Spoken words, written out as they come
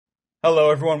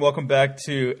Hello, everyone. Welcome back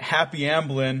to Happy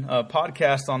Amblin, a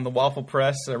podcast on the Waffle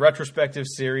Press, a retrospective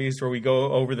series where we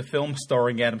go over the film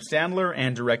starring Adam Sandler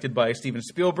and directed by Steven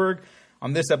Spielberg.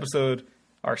 On this episode,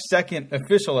 our second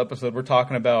official episode, we're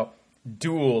talking about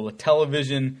Duel, a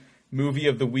television movie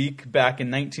of the week back in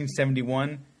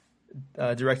 1971,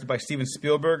 directed by Steven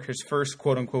Spielberg, his first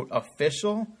quote-unquote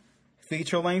official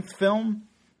feature-length film.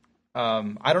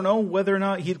 I don't know whether or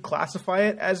not he'd classify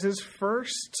it as his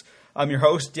first. I'm your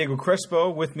host, Diego Crespo.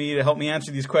 With me to help me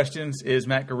answer these questions is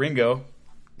Matt Garingo.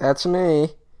 That's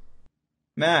me.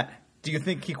 Matt, do you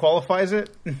think he qualifies it?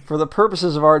 For the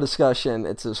purposes of our discussion,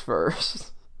 it's his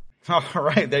first. All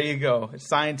right, there you go. A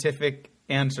scientific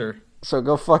answer. So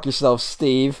go fuck yourself,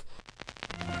 Steve.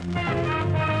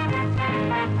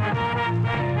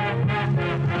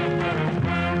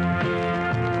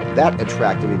 That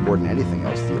attracted me more than anything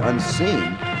else. The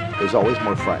unseen is always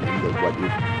more frightening than what you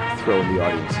throw in the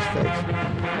audience's face.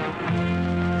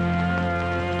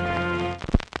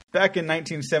 Back in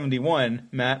 1971,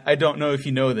 Matt, I don't know if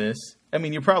you know this. I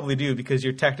mean, you probably do because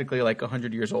you're technically like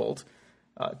 100 years old.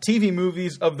 TV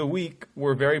movies of the week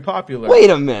were very popular. Wait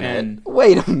a minute.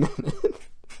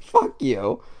 Fuck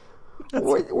you.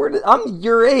 I'm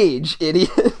your age, idiot.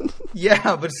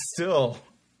 Yeah, but still.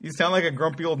 You sound like a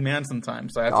grumpy old man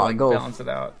sometimes, so I have to balance it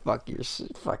out. Fuck your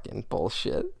fucking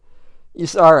bullshit.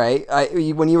 All right.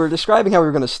 When you were describing how we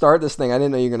were going to start this thing, I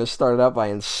didn't know you were going to start it out by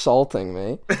insulting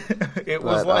me. It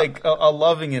was like a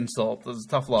loving insult. It was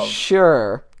tough love.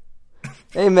 Sure.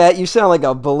 Hey, Matt, you sound like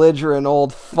a belligerent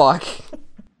old fuck.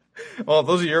 Well,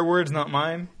 those are your words, not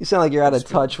mine. You sound like you're out of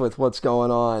touch with what's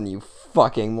going on, you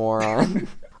fucking moron.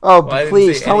 Oh, well,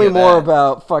 please, tell me more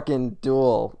about fucking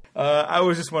Duel. I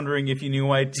was just wondering if you knew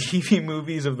why TV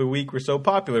movies of the week were so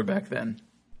popular back then.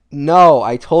 No,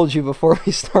 I told you before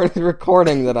we started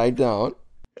recording that I don't.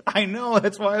 I know,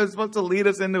 that's why I was supposed to lead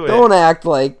us into it. Don't act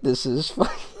like this is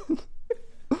fucking...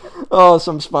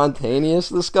 some spontaneous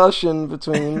discussion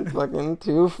between fucking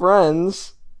two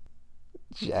friends.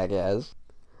 Jackass.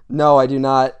 No, I do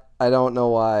not. I don't know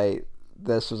why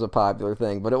this was a popular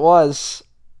thing, but it was.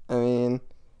 I mean...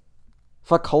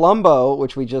 Fuck, Columbo,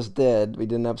 which we just did, we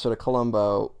did an episode of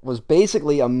Columbo, was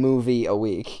basically a movie a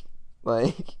week.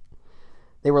 Like...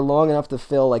 They were long enough to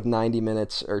fill like 90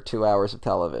 minutes or 2 hours of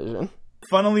television.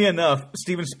 Funnily enough,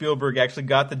 Steven Spielberg actually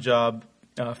got the job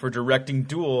for directing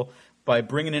Duel by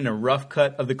bringing in a rough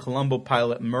cut of the Columbo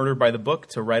pilot Murder by the Book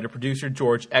to writer-producer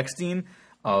George Eckstein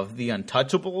of The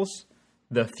Untouchables,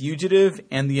 The Fugitive,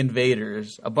 and The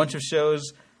Invaders. A bunch of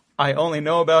shows I only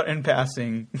know about in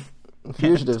passing.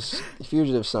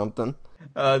 Fugitive something.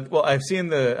 Well, I've seen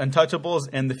the Untouchables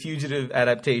and the Fugitive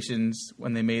adaptations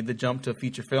when they made the jump to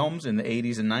feature films in the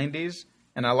 80s and 90s,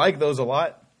 and I like those a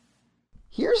lot.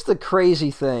 Here's the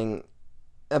crazy thing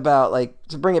about, like,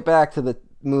 to bring it back to the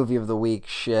movie of the week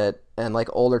shit and, like,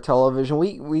 older television.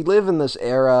 We live in this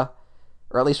era,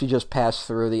 or at least we just passed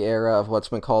through the era of what's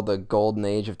been called the golden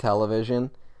age of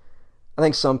television. I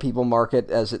think some people mark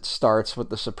it as it starts with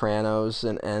The Sopranos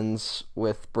and ends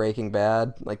with Breaking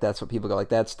Bad. Like, that's what people go, like,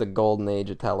 that's the golden age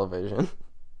of television.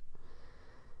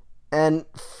 And,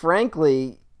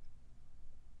 frankly,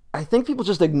 I think people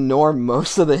just ignore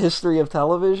most of the history of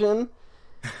television.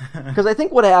 Because I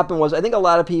think what happened was, I think a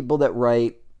lot of people that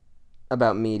write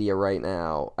about media right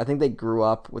now, I think they grew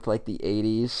up with, like, the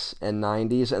 80s and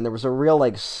 90s, and there was a real,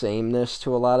 like, sameness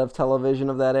to a lot of television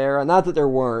of that era. Not that there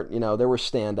weren't, there were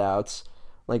standouts,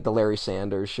 like the Larry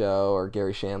Sanders Show or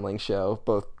Gary Shandling Show,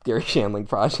 both Gary Shandling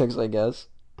projects, I guess.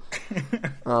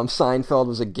 Seinfeld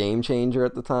was a game changer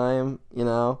at the time,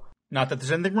 Not that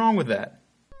there's anything wrong with that.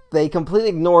 They completely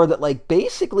ignore that, like,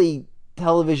 basically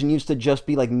television used to just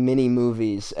be like mini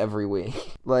movies every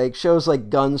week. Like shows like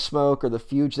Gunsmoke or The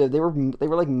Fugitive, they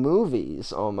were like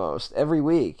movies almost every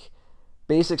week.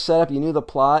 Basic setup, you knew the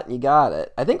plot and you got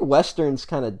it. I think westerns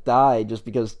kind of died just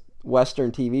because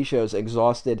Western TV shows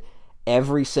exhausted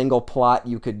every single plot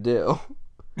you could do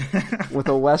with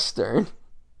a Western.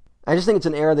 I just think it's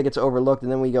an era that gets overlooked,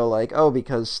 and then we go like, oh,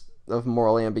 because of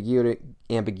moral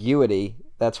ambiguity,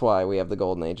 that's why we have the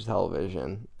golden age of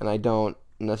television. And I don't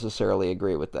necessarily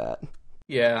agree with that.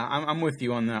 Yeah, I'm with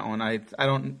you on that one. I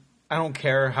don't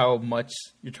care how much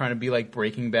you're trying to be like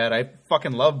Breaking Bad. I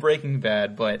fucking love Breaking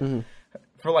Bad, but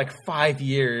for like 5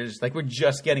 years, like we're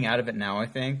just getting out of it now, I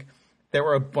think. There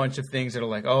were a bunch of things that are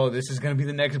like, oh, this is going to be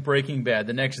the next Breaking Bad,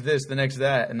 the next this, the next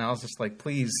that. And I was just like,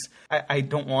 please, I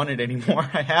don't want it anymore.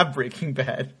 I have Breaking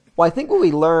Bad. Well, I think what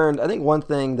we learned, I think one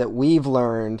thing that we've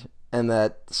learned and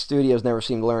that studios never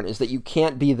seem to learn is that you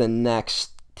can't be the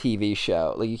next TV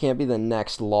show. Like, you can't be the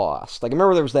next Lost. Like, I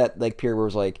remember there was that like period where it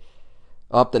was like,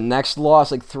 Up the next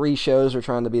Lost, like 3 shows are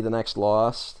trying to be the next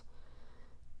Lost.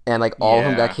 And like all of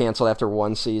them got canceled after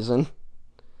 1 season.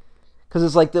 Because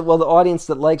it's like, the audience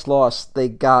that likes Lost, they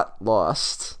got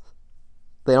Lost.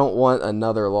 They don't want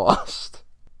another Lost.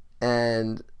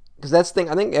 And because that's the thing,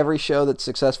 I think every show that's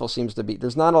successful seems to be,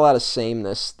 there's not a lot of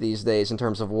sameness these days in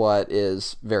terms of what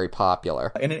is very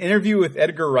popular. In an interview with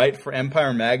Edgar Wright for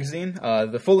Empire Magazine,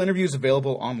 the full interview is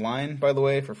available online, by the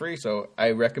way, for free, so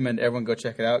I recommend everyone go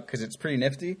check it out because it's pretty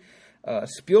nifty.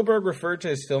 Spielberg referred to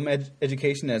his film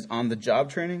education as on-the-job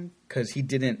training because he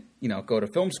didn't, go to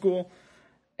film school.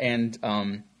 And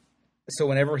so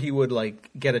whenever he would like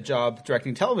get a job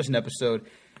directing a television episode,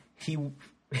 he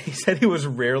said he was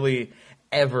rarely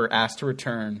ever asked to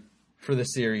return for the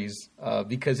series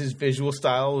because his visual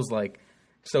style was like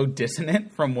so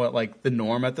dissonant from what like the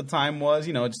norm at the time was,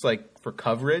 just like for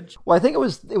coverage. Well, I think it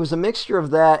was a mixture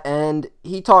of that, and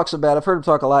he talks about, I've heard him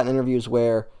talk a lot in interviews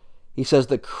where he says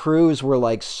the crews were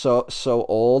like so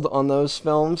old on those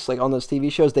films, like on those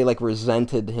TV shows, they like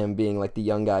resented him being like the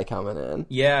young guy coming in.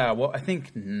 Yeah, well, I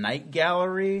think Night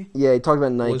Gallery. Yeah, he talked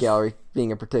about Night Gallery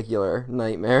being a particular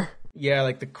nightmare. Yeah,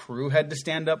 like the crew had to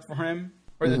stand up for him,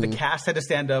 or the cast had to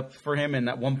stand up for him, and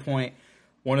at one point,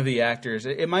 one of the actors,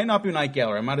 it might not be Night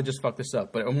Gallery, I might have just fucked this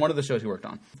up, but on one of the shows he worked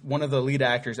on, one of the lead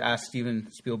actors asked Steven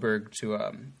Spielberg to,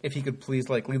 if he could please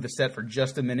like leave the set for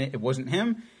just a minute. It wasn't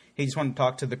him. He just wanted to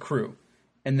talk to the crew.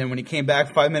 And then when he came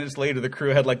back 5 minutes later, the crew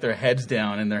had like their heads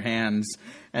down in their hands,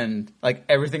 and like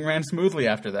everything ran smoothly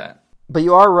after that. But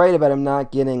you are right about him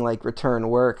not getting like return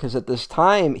work, because at this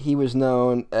time he was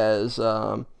known as,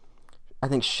 I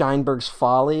think Sheinberg's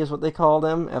Folly is what they called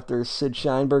him, after Sid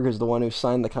Sheinberg is the one who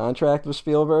signed the contract with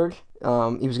Spielberg.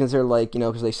 He was considered like,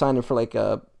 because they signed him for like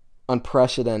a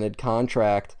unprecedented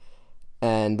contract,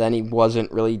 and then he wasn't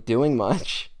really doing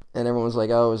much. And everyone was like,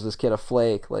 oh, is this kid a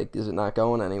flake? Like, is it not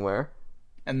going anywhere?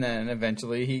 And then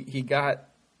eventually he got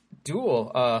Duel.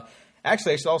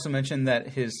 Actually, I should also mention that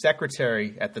his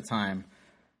secretary at the time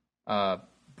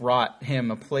brought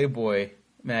him a Playboy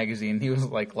magazine. He was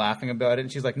like laughing about it.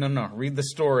 And she's like, no, read the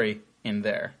story in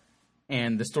there.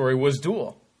 And the story was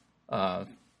Duel. Of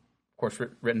course,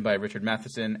 written by Richard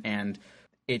Matheson. And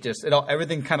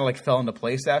everything kind of like fell into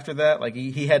place after that. Like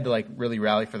he had to like really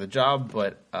rally for the job,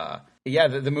 but yeah,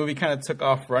 the movie kind of took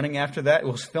off running after that. It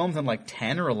was filmed in like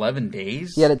 10 or 11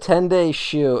 days. He had a 10-day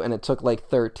shoot, and it took like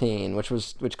 13,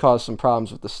 which caused some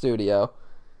problems with the studio.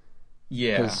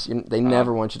 Yeah, because they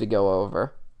never want you to go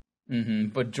over. Mm-hmm.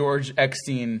 But George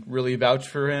Eckstein really vouched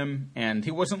for him, and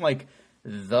he wasn't like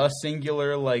the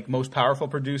singular like most powerful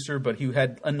producer, but he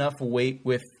had enough weight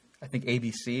with I think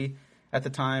ABC at the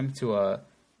time to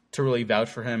really vouch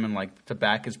for him and like to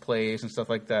back his plays and stuff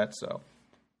like that. So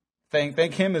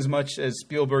thank him as much as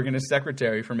Spielberg and his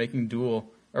secretary for making Duel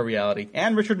a reality,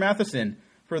 and Richard Matheson.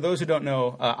 For those who don't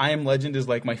know, I Am Legend is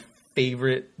like my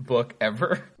favorite book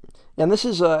ever. And this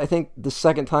is I think the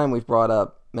second time we've brought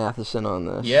up Matheson on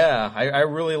this. Yeah, I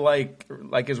really like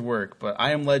his work, but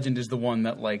I Am Legend is the one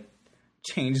that like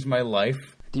changed my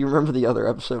life. Do you remember the other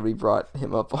episode we brought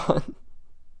him up on?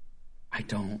 I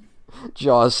don't.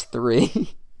 Jaws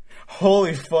 3.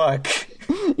 Holy fuck.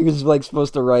 He was like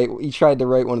supposed to write, he tried to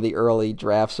write one of the early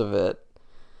drafts of it.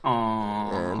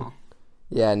 Aww.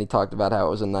 And he talked about how it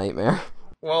was a nightmare.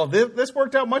 Well, this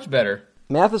worked out much better.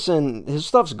 Matheson, his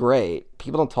stuff's great.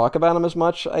 People don't talk about him as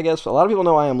much, I guess. A lot of people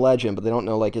know I Am Legend, but they don't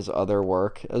know like his other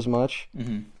work as much.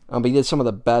 Mm-hmm. But he did some of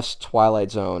the best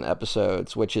Twilight Zone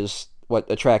episodes, which is what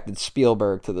attracted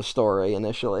Spielberg to the story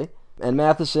initially. And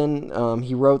Matheson,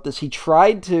 he wrote this. He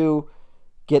tried to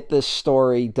get this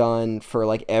story done for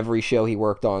like every show he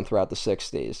worked on throughout the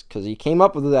 60s, because he came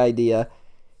up with the idea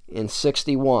in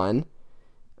 61.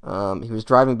 He was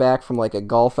driving back from like a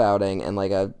golf outing, and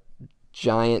like a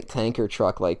giant tanker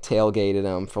truck like tailgated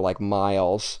him for like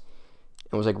miles,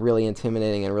 and was like really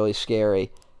intimidating and really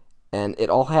scary. And it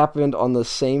all happened on the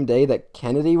same day that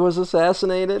Kennedy was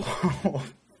assassinated.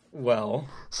 Well,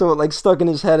 so it like stuck in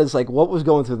his head as like what was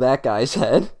going through that guy's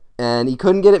head. And he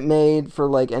couldn't get it made for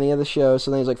like any of the shows, so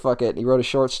then he's like, fuck it. He wrote a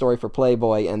short story for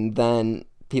Playboy, and then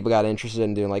people got interested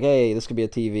in doing like, hey, this could be a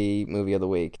TV movie of the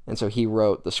week. And so he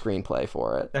wrote the screenplay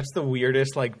for it. That's the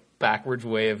weirdest like backwards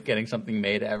way of getting something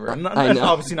made ever. I know.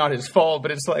 Obviously not his fault,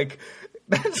 but it's like,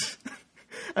 that's,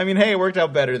 I mean, hey, it worked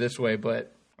out better this way,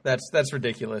 but that's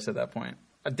ridiculous at that point.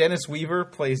 Dennis Weaver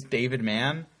plays David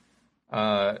Mann.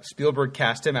 Spielberg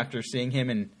cast him after seeing him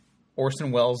in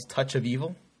Orson Welles' Touch of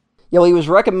Evil. Yeah, well, he was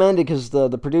recommended because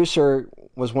the producer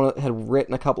had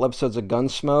written a couple episodes of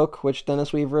Gunsmoke, which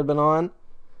Dennis Weaver had been on.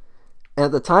 And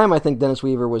at the time, I think Dennis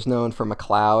Weaver was known for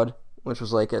McCloud, which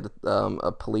was like a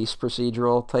police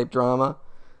procedural type drama.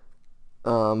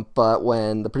 But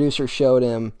when the producer showed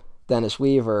him Dennis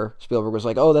Weaver, Spielberg was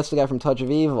like, "Oh, that's the guy from Touch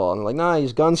of Evil," and they're like, "Nah,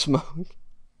 he's Gunsmoke."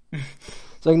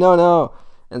 It's like, no.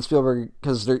 And Spielberg,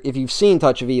 because if you've seen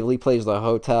Touch of Evil, he plays the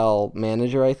hotel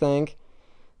manager, I think,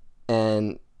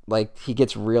 and like he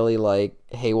gets really like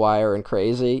haywire and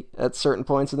crazy at certain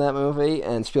points in that movie,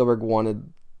 and Spielberg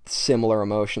wanted similar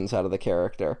emotions out of the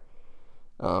character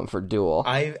for Duel.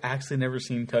 I've actually never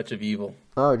seen Touch of Evil.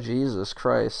 Oh, Jesus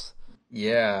Christ.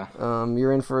 Yeah.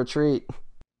 You're in for a treat.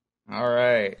 All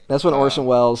right. That's when Orson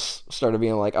Welles started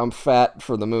being like, "I'm fat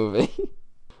for the movie.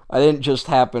 I didn't just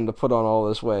happen to put on all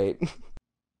this weight."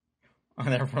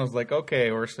 And everyone was like, "Okay,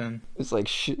 Orson." It's like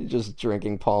just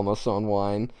drinking Paul Masson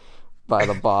wine by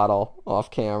the bottle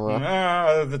off camera.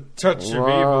 The Touch of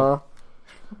Evil.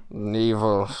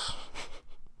 Evil.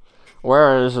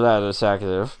 Where is that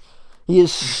detective? He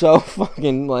is so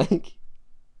fucking like...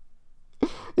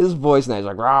 His voice now is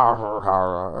like... Rah, rah,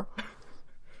 rah, rah.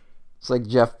 It's like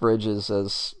Jeff Bridges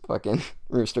as fucking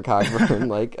Rooster Cogburn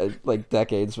like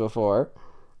decades before.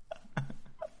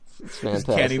 It's fantastic.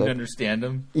 Just can't even understand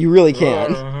him. You really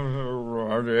can.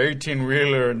 The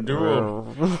 18-wheeler in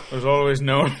Duel was always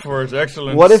known for its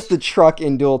excellence. What if the truck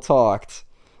in Duel talked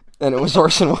and it was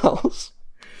Orson Welles?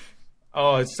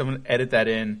 Oh, someone edit that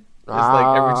in. Just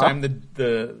like every time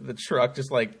the truck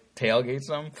just like tailgates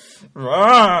them.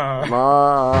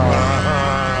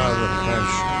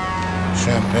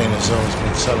 Champagne has always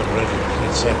been celebrated for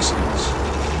its excellence.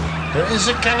 There is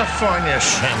a California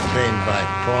champagne by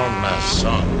Paul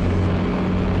Masson.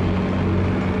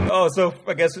 Oh, so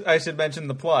I guess I should mention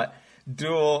the plot.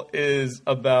 Duel is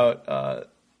about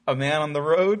a man on the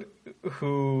road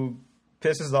who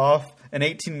pisses off an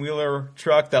 18-wheeler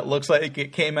truck that looks like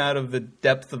it came out of the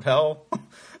depths of hell.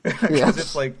 Because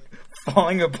it's like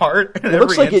falling apart. It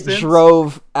looks like it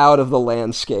drove out of the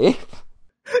landscape.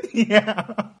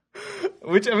 Yeah.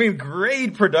 Which, I mean,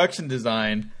 great production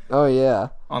design. Oh, yeah.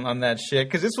 On that shit.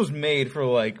 Because this was made for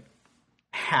like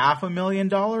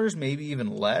 $500,000, maybe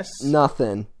even less.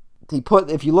 Nothing.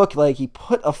 If you look, like, he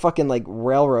put a fucking, like,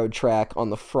 railroad track on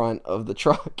the front of the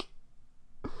truck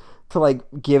to, like,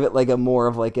 give it, like, a more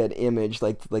of, like, an image,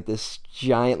 like this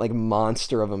giant, like,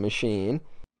 monster of a machine.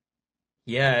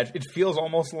 Yeah, it feels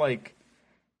almost, like,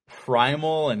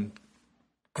 primal and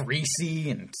greasy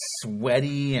and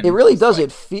sweaty. And it really does.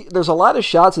 Like... There's a lot of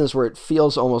shots in this where it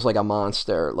feels almost like a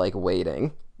monster, like,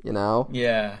 waiting, you know?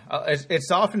 Yeah.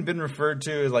 It's often been referred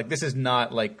to as, like, this is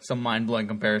not, like, some mind-blowing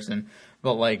comparison,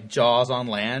 but like Jaws on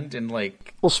land and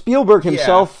like... Well, Spielberg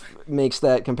himself makes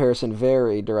that comparison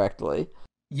very directly.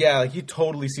 Yeah, like you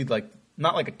totally see like,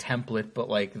 not like a template, but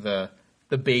like the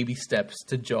baby steps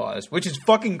to Jaws, which is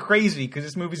fucking crazy because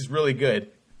this movie's really good.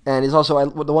 And it's also,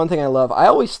 the one thing I love, I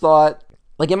always thought,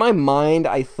 like in my mind,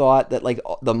 I thought that like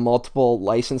the multiple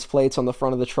license plates on the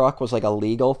front of the truck was like a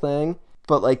legal thing.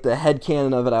 But, like, the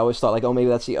headcanon of it, I always thought, like, oh, maybe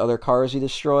that's the other cars he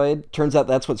destroyed. Turns out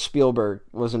that's what Spielberg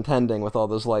was intending with all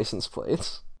those license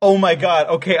plates. Oh, my God.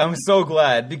 Okay, I'm so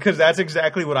glad, because that's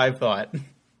exactly what I thought.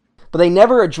 But they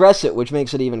never address it, which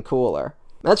makes it even cooler.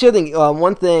 That's the other thing.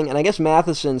 One thing, and I guess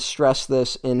Matheson stressed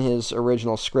this in his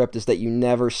original script, is that you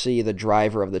never see the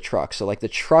driver of the truck. So, like, the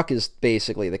truck is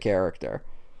basically the character.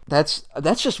 That's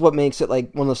just what makes it,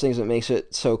 like, one of those things that makes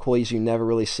it so cool, is you never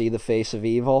really see the face of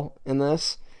evil in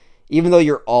this. Even though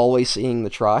you're always seeing the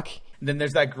truck. Then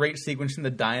there's that great sequence in the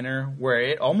diner where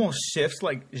it almost shifts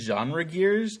like genre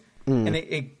gears and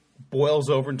it boils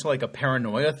over into like a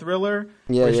paranoia thriller.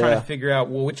 Yeah, where you're trying to figure out,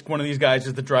 well, which one of these guys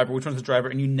is the driver, which one's the driver,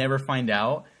 and you never find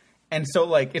out. And so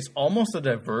like it's almost a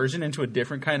diversion into a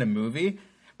different kind of movie,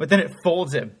 but then it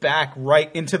folds it back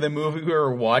right into the movie we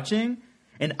were watching.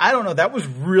 And I don't know, that was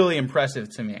really impressive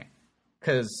to me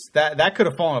because that could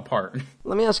have fallen apart.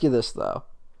 Let me ask you this though.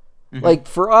 Mm-hmm. Like,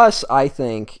 for us, I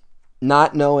think,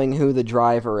 not knowing who the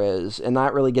driver is and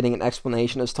not really getting an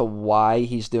explanation as to why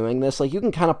he's doing this, like, you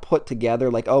can kind of put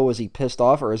together, like, oh, is he pissed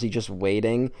off or is he just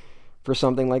waiting for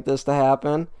something like this to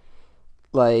happen?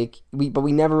 Like, but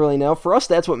we never really know. For us,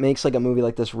 that's what makes, like, a movie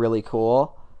like this really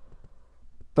cool.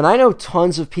 But I know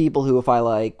tons of people who, if I,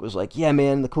 like, was like, yeah,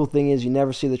 man, the cool thing is you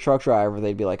never see the truck driver,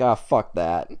 they'd be like, ah, fuck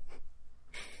that.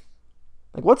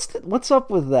 Like, what's up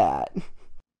with that?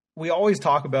 We always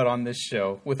talk about on this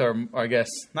show with our, I guess,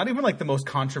 not even like the most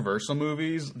controversial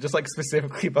movies, just like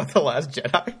specifically about The Last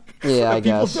Jedi. Yeah, I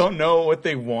guess. People don't know what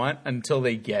they want until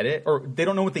they get it, or they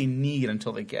don't know what they need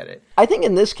until they get it. I think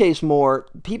in this case more,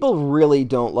 people really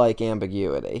don't like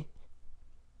ambiguity.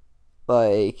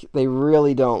 Like, they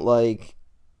really don't like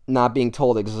not being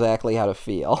told exactly how to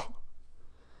feel.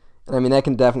 And I mean, that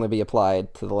can definitely be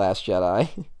applied to The Last Jedi.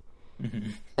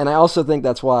 Mm-hmm. And I also think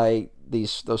that's why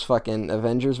those fucking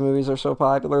Avengers movies are so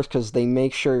popular, because they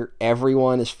make sure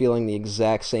everyone is feeling the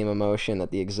exact same emotion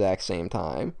at the exact same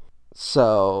time.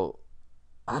 So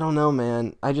I don't know,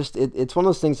 man. It's one of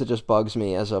those things that just bugs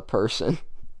me as a person.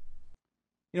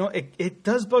 You know, it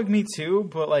does bug me too,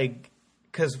 but like,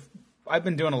 because I've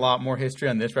been doing a lot more history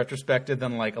on this retrospective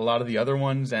than like a lot of the other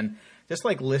ones, and just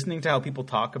like listening to how people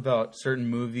talk about certain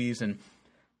movies and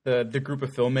the group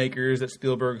of filmmakers that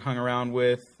Spielberg hung around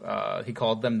with. He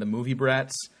called them the movie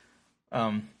brats,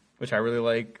 which I really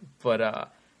like.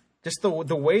 But just the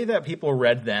way that people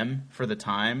read them for the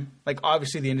time, like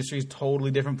obviously the industry is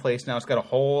totally different place now. It's got a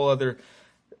whole other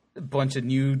bunch of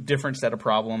new different set of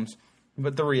problems.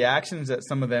 But the reactions that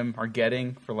some of them are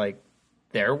getting for like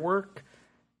their work,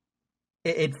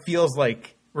 it feels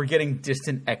like we're getting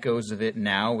distant echoes of it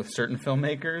now with certain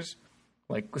filmmakers,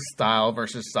 like style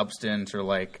versus substance, or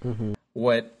like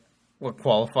what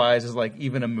qualifies as like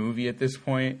even a movie at this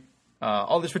point.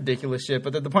 All this ridiculous shit.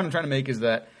 But the point I'm trying to make is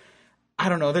that, I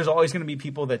don't know, there's always going to be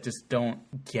people that just don't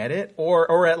get it,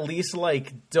 or at least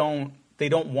like they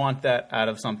don't want that out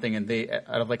of something, and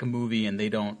out of like a movie, and they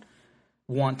don't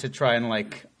want to try and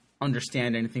like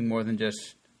understand anything more than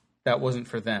just that wasn't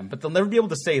for them. But they'll never be able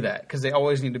to say that, because they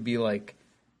always need to be like,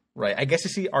 right. I guess you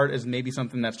see art as maybe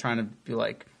something that's trying to be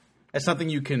like, as something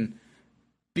you can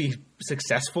be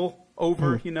successful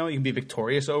over, you know, you can be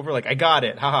victorious over. Like, I got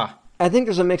it, haha. I think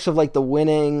there's a mix of like the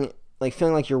winning, like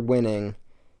feeling like you're winning,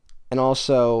 and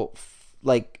also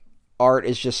like art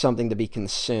is just something to be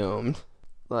consumed.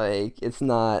 Like, it's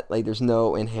not like there's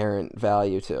no inherent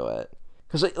value to it.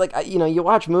 Because, like, you know, you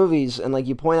watch movies and, like,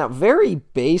 you point out very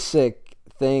basic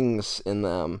things in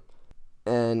them.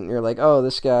 And you're like, oh,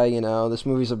 this guy, you know, this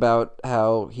movie's about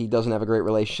how he doesn't have a great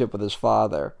relationship with his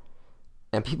father.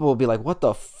 And people will be like, what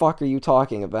the fuck are you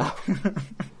talking about? And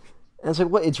it's like,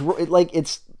 what?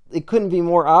 It couldn't be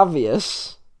more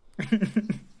obvious.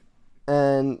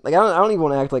 And, like, I don't even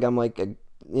want to act like I'm, like, you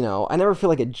know, I never feel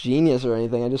like a genius or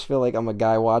anything. I just feel like I'm a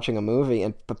guy watching a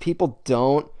movie. But people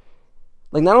don't.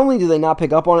 Like, not only do they not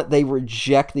pick up on it, they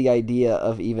reject the idea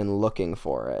of even looking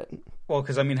for it. Well,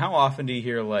 because, I mean, how often do you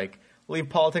hear, like, leave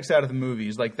politics out of the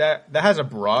movies? Like, that has a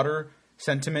broader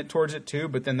sentiment towards it, too,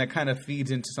 but then that kind of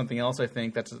feeds into something else, I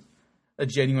think, that's a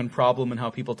genuine problem in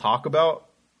how people talk about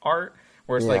art,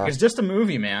 where it's like, it's just a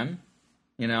movie, man,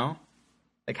 you know?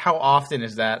 Like, how often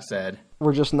is that said?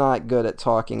 We're just not good at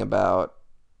talking about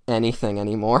anything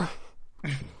anymore.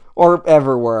 Or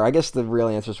ever were. I guess the real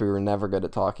answer is we were never good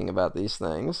at talking about these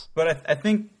things. But I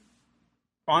think,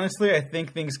 honestly, I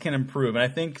think things can improve. And I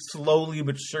think slowly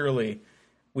but surely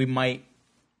we might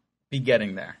be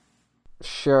getting there.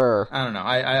 Sure. I don't know.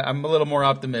 I'm a little more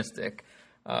optimistic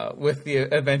with the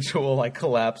eventual like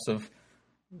collapse of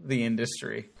the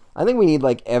industry. I think we need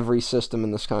like every system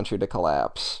in this country to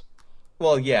collapse.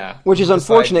 Well, yeah. Which is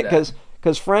unfortunate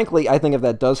because frankly, I think if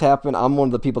that does happen, I'm one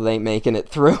of the people that ain't making it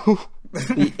through.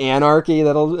 The anarchy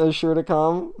is sure to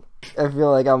come. I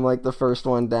feel like I'm like the first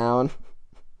one down.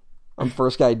 I'm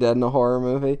first guy dead in a horror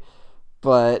movie.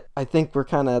 But I think we're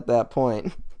kind of at that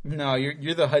point. No,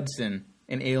 you're the Hudson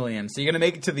in Alien. So you're going to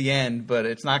make it to the end, but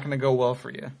it's not going to go well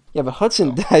for you. Yeah, but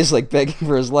Hudson dies like begging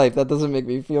for his life. That doesn't make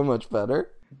me feel much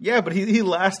better. Yeah, but he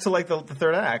lasts to like the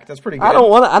third act. That's pretty good. I don't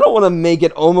want to make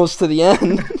it almost to the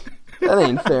end. That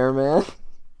ain't fair, man.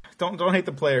 Don't hate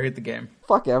the player, hate the game.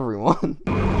 Fuck everyone.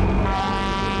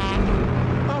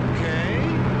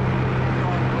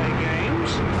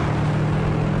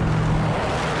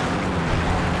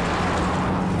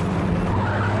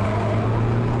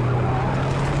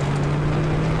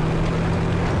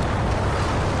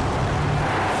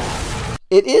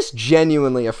 It is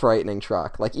genuinely a frightening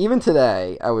truck. Like, even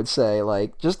today, I would say,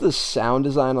 like, just the sound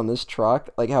design on this truck,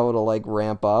 like, how it'll, like,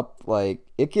 ramp up, like,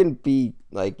 it can be,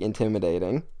 like,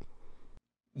 intimidating.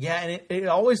 Yeah, and it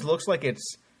always looks like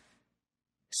it's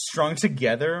strung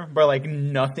together by, like,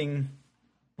 nothing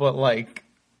but, like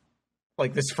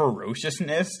this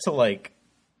ferociousness to, like,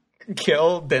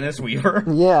 kill Dennis Weaver.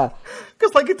 Yeah.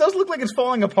 Because, like, it does look like it's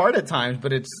falling apart at times,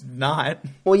 but it's not.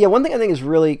 Well, yeah, one thing I think is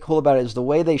really cool about it is the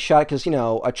way they shot, because, you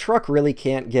know, a truck really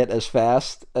can't get as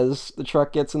fast as the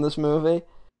truck gets in this movie.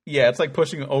 Yeah, it's like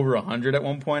pushing over 100 at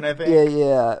one point, I think.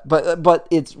 Yeah. But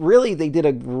it's really, they did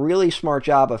a really smart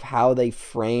job of how they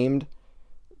framed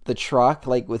the truck,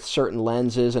 like, with certain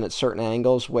lenses and at certain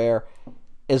angles, where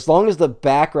as long as the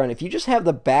background, if you just have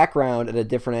the background at a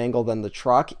different angle than the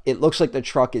truck, it looks like the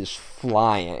truck is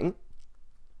flying.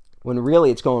 When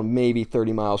really it's going maybe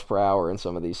 30 miles per hour in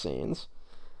some of these scenes.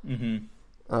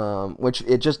 Mm-hmm. Which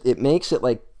it makes it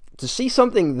like, to see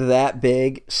something that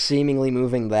big seemingly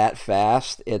moving that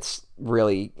fast, it's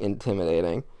really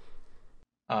intimidating.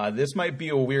 This might be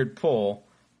a weird pull,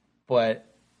 but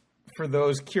for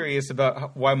those curious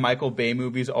about why Michael Bay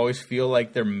movies always feel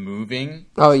like they're moving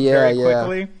very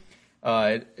quickly,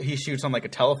 he shoots on like a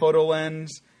telephoto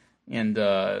lens, and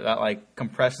that like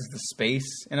compresses the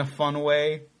space in a fun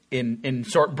way in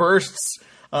short bursts.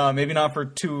 Maybe not for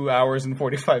 2 hours and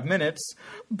 45 minutes,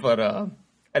 but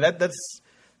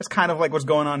that's kind of like what's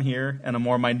going on here in a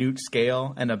more minute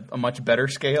scale and a much better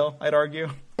scale, I'd argue.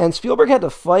 And Spielberg had to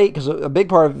fight, because a big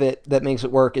part of it that makes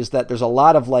it work is that there's a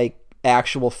lot of like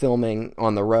actual filming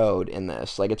on the road in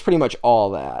this. Like, it's pretty much all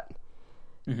that.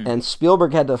 Mm-hmm. And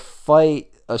Spielberg had to fight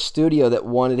a studio that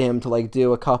wanted him to like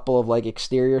do a couple of like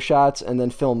exterior shots and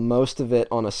then film most of it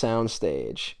on a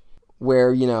soundstage,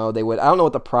 where, you know, they would, I don't know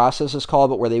what the process is called,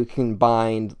 but where they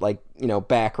combined like, you know,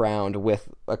 background with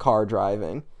a car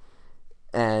driving.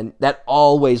 And that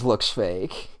always looks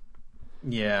fake.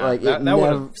 Yeah, like, that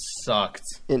would have sucked.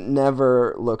 It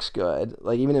never looks good.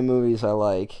 Like, even in movies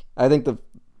I think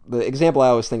the example I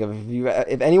always think of,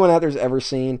 if anyone out there's ever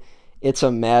seen It's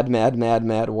a Mad, Mad, Mad,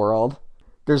 Mad World,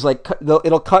 there's like,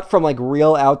 it'll cut from like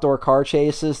real outdoor car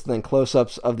chases to then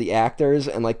close-ups of the actors,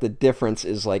 and like the difference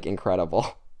is like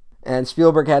incredible. And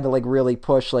Spielberg had to like really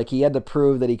push, like he had to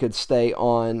prove that he could stay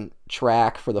on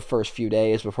track for the first few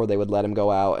days before they would let him go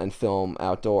out and film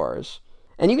outdoors.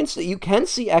 And you can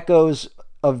see echoes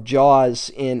of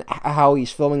Jaws in how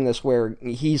he's filming this, where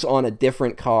he's on a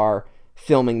different car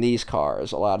filming these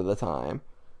cars a lot of the time,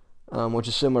 which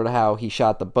is similar to how he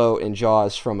shot the boat in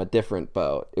Jaws from a different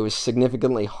boat. It was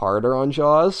significantly harder on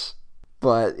Jaws,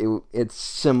 but it's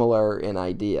similar in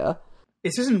idea.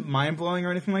 This isn't mind-blowing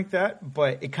or anything like that,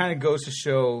 but it kind of goes to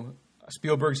show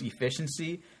Spielberg's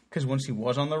efficiency, because once he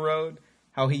was on the road,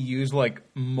 how he used like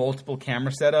multiple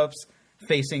camera setups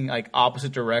facing like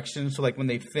opposite directions. So like when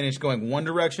they finish going one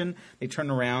direction, they turn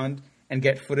around and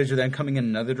get footage of them coming in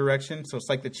another direction. So it's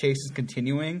like the chase is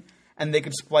continuing, and they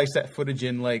could splice that footage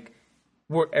in like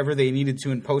wherever they needed to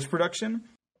in post-production.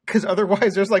 Because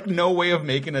otherwise there's like no way of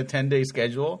making a 10-day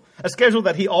schedule. A schedule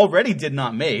that he already did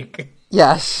not make.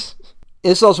 Yes.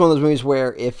 It's also one of those movies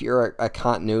where if you're a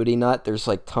continuity nut, there's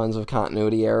like tons of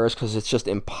continuity errors, because it's just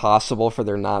impossible for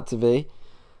there not to be.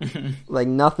 Like,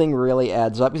 nothing really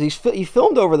adds up, because he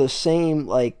filmed over the same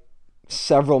like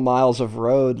several miles of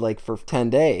road like for 10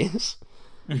 days,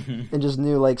 and just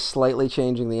knew like slightly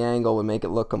changing the angle would make it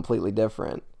look completely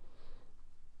different.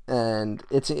 And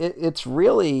it's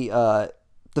really the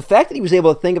fact that he was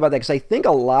able to think about that, because I think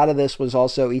a lot of this was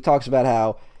also, he talks about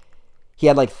how he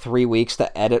had like 3 weeks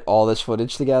to edit all this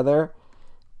footage together,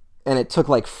 and it took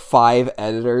like 5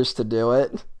 editors to do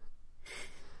it.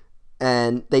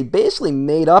 And they basically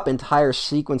made up entire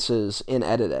sequences in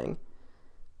editing.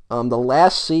 The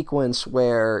last sequence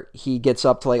where he gets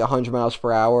up to like 100 miles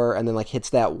per hour and then like hits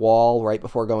that wall right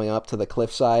before going up to the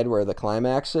cliffside where the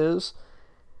climax is,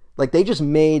 like they just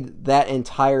made that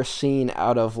entire scene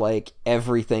out of like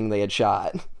everything they had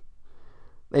shot.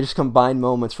 They just combined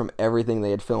moments from everything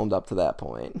they had filmed up to that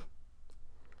point.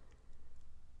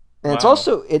 And It's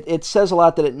also, it says a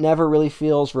lot that it never really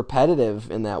feels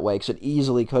repetitive in that way, because it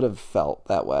easily could have felt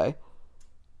that way.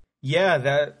 Yeah,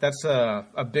 that's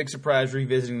a big surprise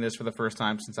revisiting this for the first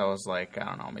time since I was like, I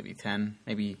don't know, maybe 10,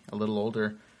 maybe a little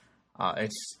older.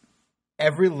 It's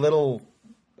every little,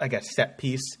 I guess, set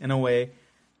piece in a way.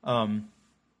 Even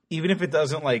if it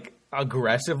doesn't like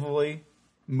aggressively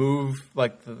move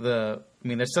like I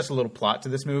mean, there's such a little plot to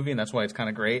this movie, and that's why it's kind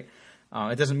of great.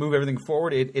 It doesn't move everything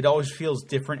forward. It always feels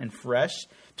different and fresh.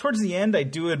 Towards the end, I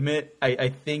do admit, I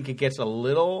think it gets a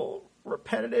little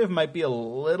repetitive, might be a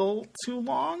little too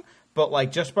long, but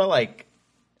like just by like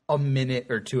a minute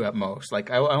or two at most.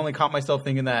 Like I only caught myself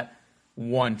thinking that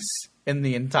once in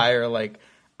the entire like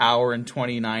hour and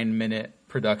 29-minute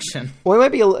production. Well,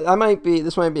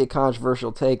 this might be a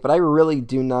controversial take, but I really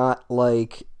do not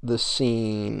like the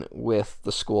scene with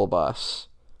the school bus.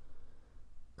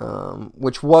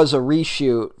 Which was a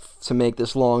reshoot to make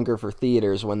this longer for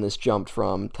theaters when this jumped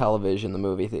from television to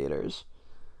movie theaters.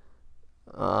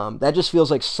 That just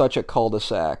feels like such a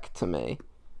cul-de-sac to me.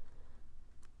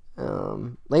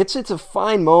 Like it's a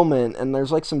fine moment, and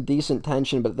there's like some decent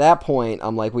tension, but at that point,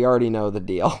 I'm like, we already know the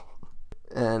deal,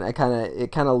 and it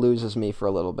kind of loses me for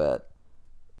a little bit.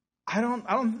 I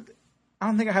don't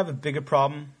think I have a bigger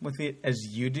problem with it as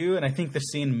you do, and I think the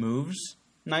scene moves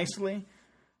nicely.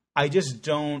 I just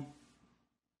don't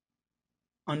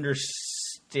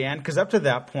understand, because up to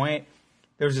that point,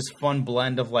 there's this fun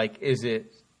blend of like, is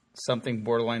it something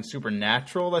borderline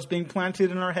supernatural that's being planted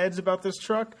in our heads about this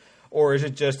truck? Or is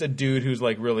it just a dude who's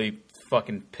like really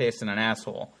fucking pissed and an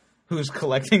asshole who's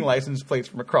collecting license plates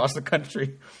from across the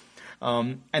country?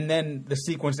 And then the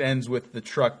sequence ends with the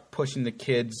truck pushing the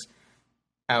kids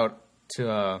out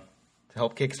to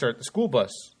help kickstart the school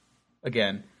bus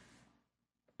again.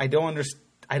 I don't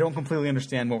completely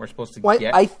understand what we're supposed to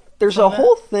get. There's a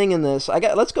whole thing in this.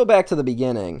 Let's go back to the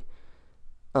beginning.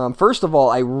 First of all,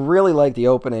 I really like the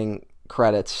opening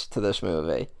credits to this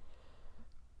movie,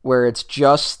 where it's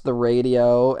just the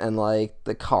radio and like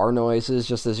the car noises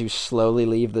just as you slowly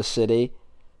leave the city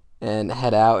and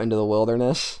head out into the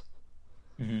wilderness.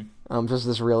 Mm-hmm. Just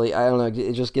this really, I don't know,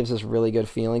 it just gives this really good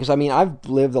feeling. Because I mean, I've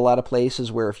lived a lot of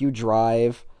places where if you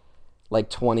drive like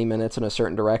 20 minutes in a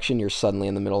certain direction, you're suddenly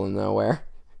in the middle of nowhere.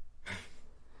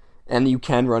 And you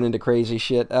can run into crazy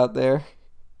shit out there.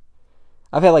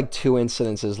 I've had like 2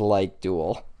 incidences like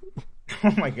Duel.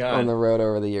 Oh my god. On the road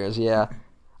over the years, yeah.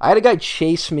 I had a guy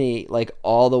chase me like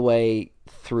all the way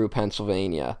through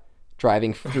Pennsylvania,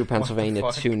 driving through Pennsylvania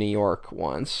to New York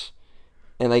once.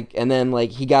 And then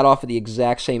he got off at the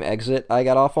exact same exit I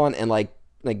got off on and like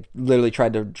literally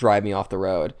tried to drive me off the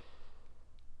road.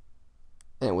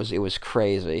 And it was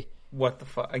crazy. What the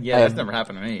fuck? Yeah, that's never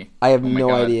happened to me. I have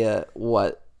no idea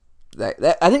what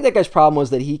that I think that guy's problem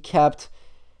was that he kept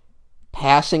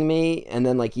passing me and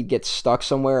then like he'd get stuck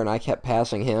somewhere and I kept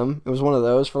passing him. It was one of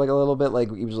those for like a little bit,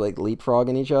 like he was like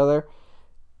leapfrogging each other.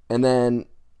 And then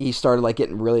he started like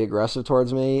getting really aggressive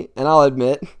towards me, and I'll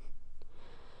admit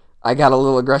I got a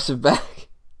little aggressive back.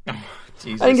 Oh,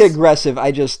 Jesus. I didn't get aggressive.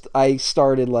 I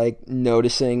started like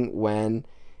noticing when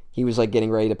he was like getting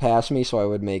ready to pass me, so I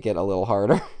would make it a little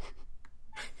harder.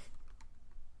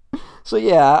 So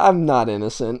yeah, I'm not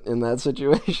innocent in that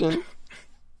situation.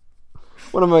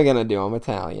 What am I gonna do? I'm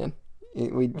Italian.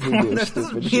 We do that stupid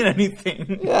doesn't shit. mean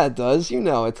anything. Yeah, it does. You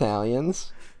know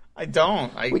Italians. I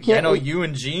don't. I know you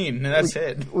and Gene, and that's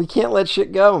it. We can't let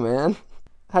shit go, man.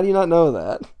 How do you not know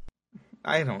that?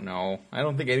 I don't know. I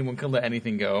don't think anyone can let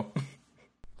anything go.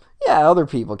 Yeah, other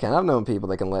people can. I've known people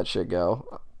that can let shit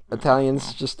go.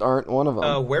 Italians just aren't one of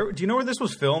them. Do you know where this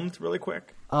was filmed, really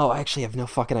quick? Oh, I actually have no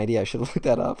fucking idea. I should have looked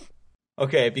that up.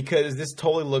 Okay, because this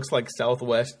totally looks like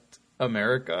Southwest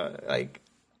America. Like,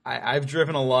 I've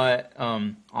driven a lot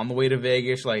on the way to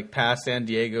Vegas, like past San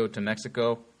Diego to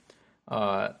Mexico.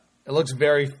 It looks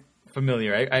very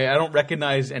familiar. I don't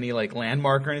recognize any like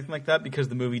landmark or anything like that because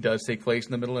the movie does take place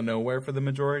in the middle of nowhere for the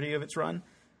majority of its run.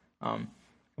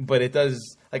 But it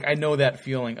does, like, I know that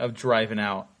feeling of driving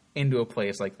out into a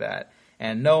place like that.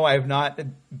 And no, I've not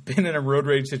been in a road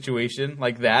rage situation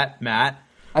like that, Matt.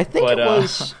 I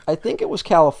think it was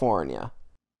California.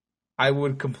 I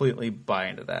would completely buy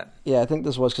into that. Yeah, I think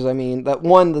this was because I mean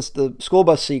the school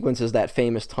bus sequence is that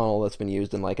famous tunnel that's been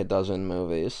used in like a dozen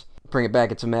movies. Bring it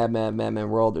back, it's a Mad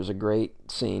World. There's a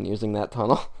great scene using that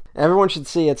tunnel. Everyone should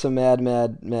see It's a Mad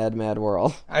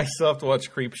World. I still have to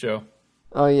watch Creepshow.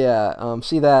 Oh yeah,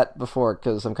 see that before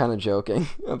because I'm kind of joking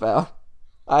about.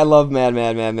 I love Mad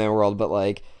World, but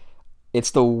like,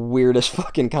 it's the weirdest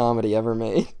fucking comedy ever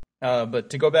made. But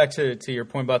to go back to your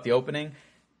point about the opening,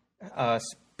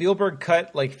 Spielberg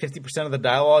cut like 50% of the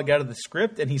dialogue out of the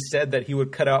script, and he said that he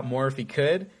would cut out more if he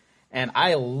could. And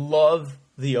I love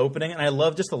the opening, and I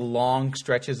love just the long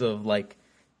stretches of like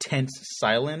tense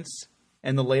silence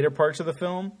in the later parts of the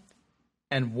film.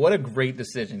 And what a great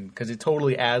decision, because it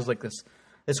totally adds like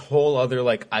this whole other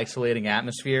like isolating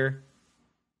atmosphere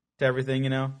to everything, you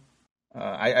know.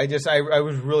 I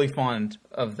was really fond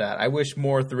of that. I wish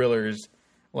more thrillers,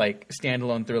 like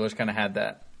standalone thrillers, kind of had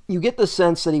that. You get the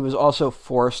sense that he was also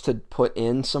forced to put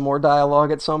in some more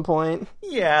dialogue at some point.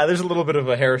 Yeah, there's a little bit of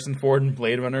a Harrison Ford and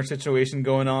Blade Runner situation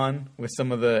going on with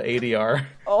some of the ADR.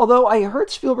 Although I heard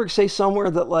Spielberg say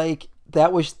somewhere that like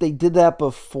they did that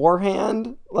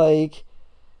beforehand, like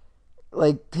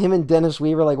him and Dennis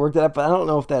Weaver like worked it out, but I don't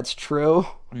know if that's true.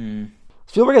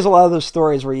 Spielberg has a lot of those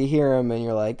stories where you hear him and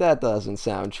you're like, that doesn't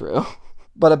sound true.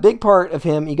 But a big part of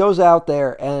him, he goes out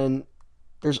there and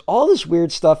there's all this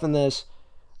weird stuff in this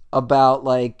about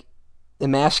like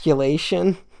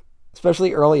emasculation,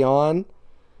 especially early on.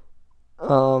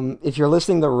 If you're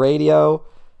listening to the radio,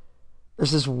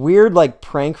 there's this weird like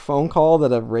prank phone call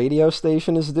that a radio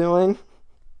station is doing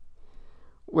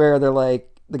where they're like,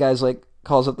 the guy's like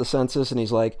calls up the census and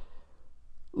he's like,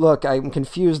 look, I'm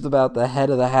confused about the head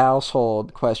of the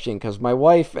household question because my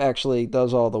wife actually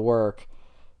does all the work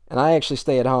and I actually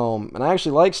stay at home and I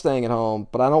actually like staying at home,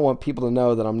 but I don't want people to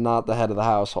know that I'm not the head of the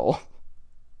household.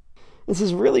 It's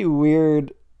this really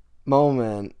weird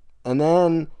moment. And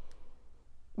then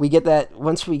we get that,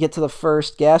 once we get to the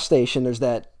first gas station, there's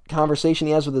that conversation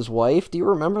he has with his wife. Do you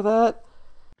remember that?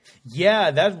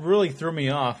 Yeah, that really threw me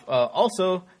off.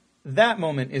 Also, that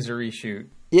moment is a reshoot.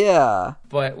 Yeah.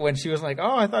 But when she was like,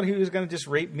 "Oh, I thought he was going to just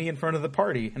rape me in front of the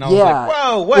party," and I was Yeah. like,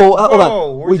 "Whoa, what? Well, hold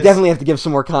Whoa!" on. We definitely have to give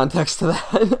some more context to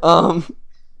that.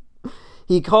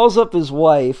 He calls up his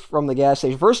wife from the gas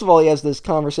station. First of all, he has this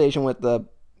conversation with the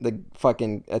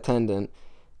fucking attendant,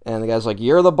 and the guy's like,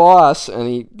 "You're the boss,"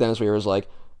 and Dennis Weaver's like,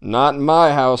 "Not in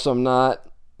my house, I'm not."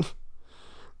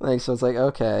 Like, so it's like,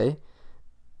 okay.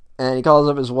 And he calls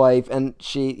up his wife, and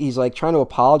he's like trying to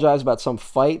apologize about some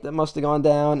fight that must have gone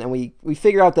down, and we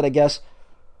figure out that I guess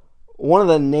one of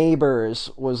the neighbors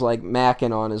was like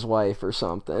macking on his wife or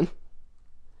something.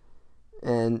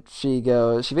 And she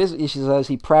says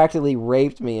he practically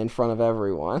raped me in front of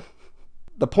everyone.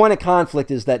 The point of conflict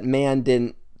is that man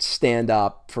didn't stand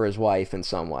up for his wife in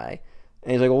some way.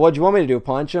 And he's like, "Well, what do you want me to do?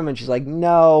 Punch him?" And she's like,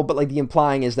 "No," but like the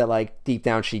implying is that like deep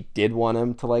down she did want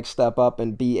him to like step up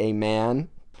and be a man.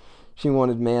 She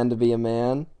wanted man to be a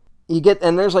man.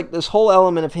 And there's like this whole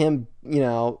element of him,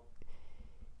 the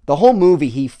whole movie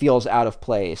he feels out of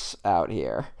place out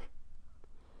here.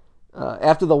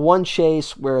 After the one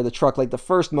chase where the truck, like the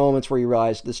first moments where you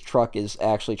realize this truck is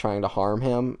actually trying to harm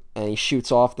him, and he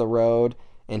shoots off the road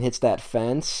and hits that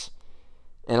fence,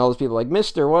 and all those people are like,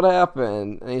 "Mister, what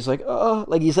happened?" And he's like, "Oh,"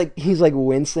 like he's like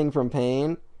wincing from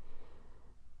pain.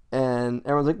 And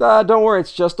everyone's like, "Don't worry,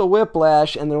 it's just a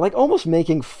whiplash." And they're like almost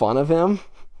making fun of him.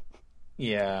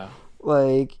 Yeah.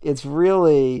 Like, it's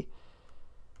really,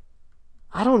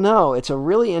 I don't know. It's a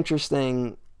really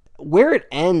interesting, where it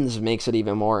ends makes it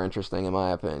even more interesting in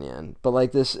my opinion. But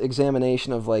like this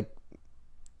examination of like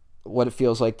what it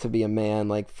feels like to be a man,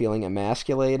 like feeling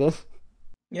emasculated.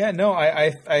 Yeah, no,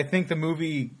 I think the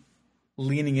movie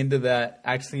leaning into that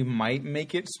actually might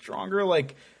make it stronger.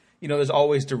 Like, there's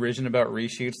always derision about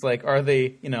reshoots. Like, are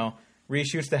they,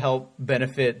 reshoots to help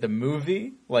benefit the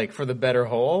movie, like for the better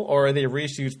whole, or are they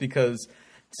reshoots because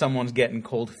someone's getting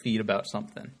cold feet about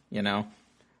something,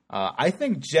 I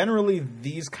think generally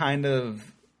these kind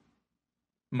of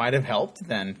might have helped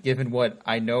then, given what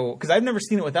I know, because I've never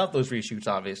seen it without those reshoots,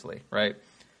 obviously, right?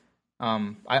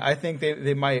 I think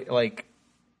they might, like,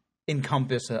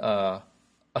 encompass a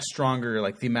stronger,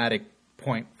 like, thematic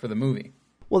point for the movie.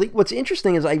 Well, what's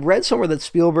interesting is I read somewhere that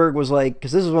Spielberg was like,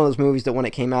 because this is one of those movies that when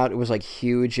it came out, it was like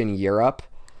huge in Europe.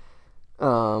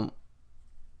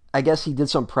 I guess he did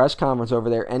some press conference over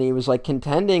there, and he was like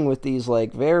contending with these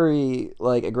like very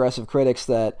like aggressive critics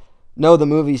that no, the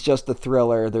movie's just a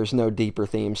thriller. There's no deeper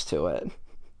themes to it,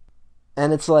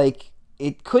 and it's like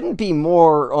it couldn't be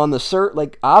more on the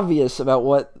like obvious about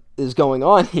what is going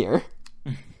on here.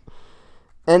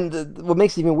 And what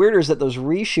makes it even weirder is that those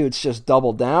reshoots just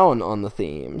double down on the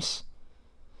themes.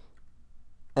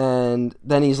 And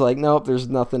then he's like, nope, there's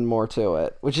nothing more to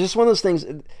it. Which is just one of those things,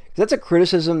 that's a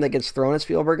criticism that gets thrown at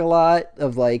Spielberg a lot,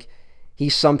 of like, he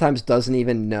sometimes doesn't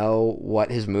even know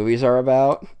what his movies are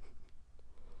about.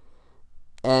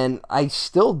 And I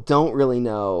still don't really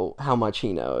know how much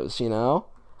he knows,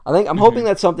 I'm hoping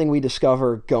that's something we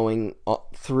discover going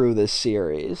through this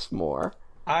series more.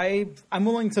 I'm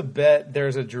willing to bet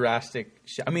there's a drastic...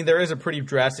 there is a pretty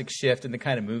drastic shift in the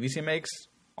kind of movies he makes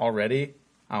already,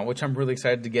 which I'm really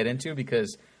excited to get into,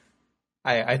 because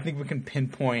I think we can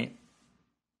pinpoint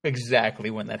exactly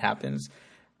when that happens.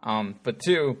 But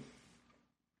two,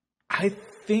 I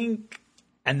think,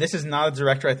 and this is not a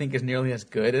director I think is nearly as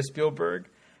good as Spielberg,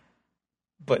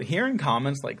 but hearing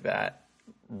comments like that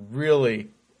really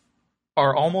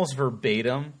are almost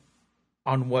verbatim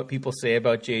on what people say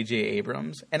about J.J.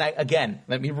 Abrams. And again,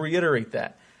 let me reiterate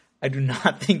that. I do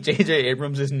not think J.J.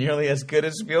 Abrams is nearly as good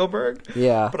as Spielberg.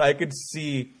 Yeah. But I could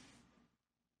see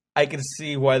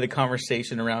why the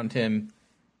conversation around him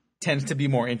tends to be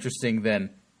more interesting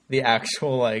than the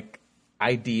actual like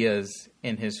ideas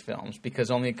in his films,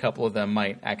 because only a couple of them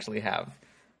might actually have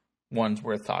ones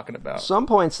worth talking about. Some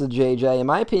points to J.J. In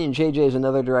my opinion, J.J. is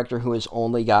another director who has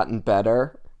only gotten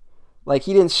better. Like,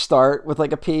 he didn't start with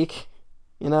like a peak.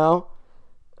 He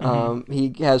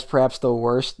has perhaps the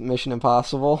worst Mission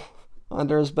Impossible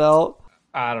under his belt.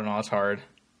 I don't know, it's hard.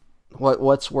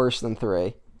 What's worse than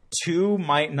 3? 2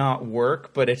 might not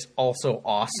work, but it's also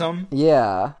awesome.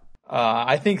 Yeah.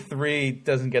 I think 3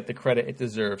 doesn't get the credit it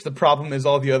deserves. The problem is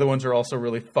all the other ones are also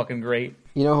really fucking great.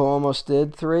 You know who almost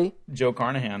did 3? Joe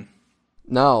Carnahan.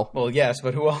 No. Well, yes,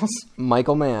 but who else?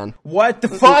 Michael Mann. What the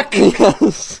fuck?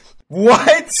 Yes.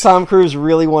 What? Tom Cruise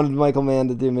really wanted Michael Mann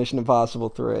to do Mission Impossible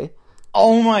 3.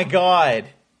 Oh my god.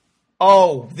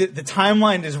 Oh, the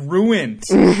timeline is ruined.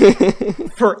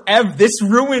 Forever. This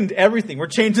ruined everything. We're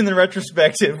changing the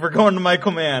retrospective. We're going to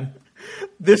Michael Mann.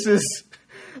 This is...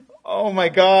 Oh my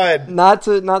god. Not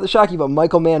to shock you, but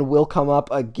Michael Mann will come up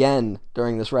again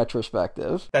during this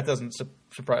retrospective. That doesn't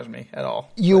surprise me at all.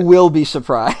 You will be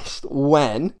surprised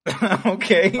when.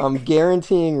 Okay. I'm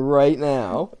guaranteeing right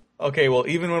now. Okay, well,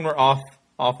 even when we're off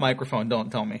microphone, don't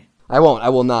tell me. I won't. I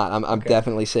will not. I'm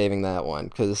definitely saving that one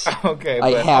because okay,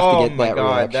 I but, have to get my that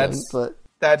god, reaction.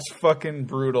 That's fucking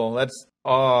brutal.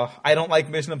 I don't like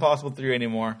Mission Impossible 3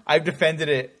 anymore. I've defended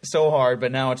it so hard,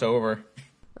 but now it's over.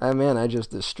 Oh man, I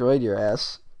just destroyed your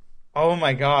ass. Oh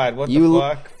my god, what the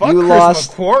fuck? Fuck you Chris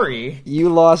lost, McQuarrie. You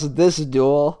lost this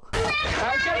duel. Get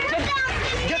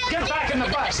back in the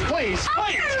bus, please.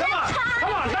 Please, come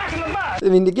on, back in the bus. I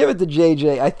mean, to give it to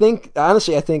JJ, I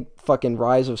think fucking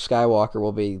Rise of Skywalker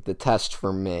will be the test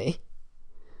for me.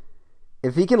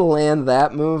 If he can land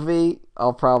that movie,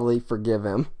 I'll probably forgive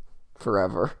him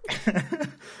forever.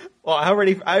 Well, I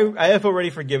have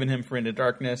already forgiven him for Into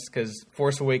Darkness, because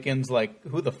Force Awakens, like,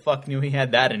 who the fuck knew he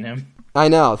had that in him? I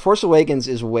know. Force Awakens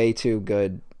is way too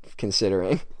good,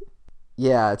 considering.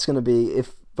 Yeah, it's gonna be,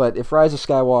 if Rise of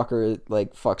Skywalker,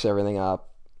 like, fucks everything up,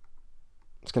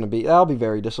 I'll be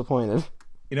very disappointed.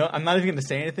 You know, I'm not even gonna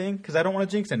say anything, because I don't want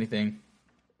to jinx anything.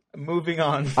 Moving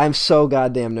on. I'm so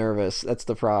goddamn nervous. That's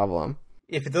the problem.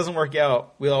 If it doesn't work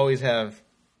out, we'll always have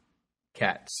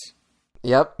cats.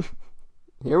 Yep.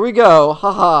 Here we go.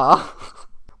 Haha.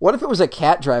 What if it was a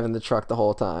cat driving the truck the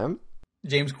whole time?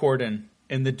 James Corden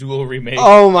in the Duel remake.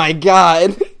 Oh my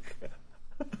god.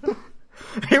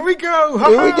 Here we go. Ha-ha.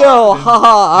 Here we go.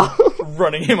 Haha.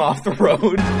 Running him off the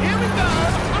road. Here we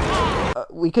go.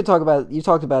 We could talk about, you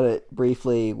talked about it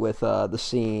briefly with the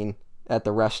scene at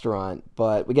the restaurant,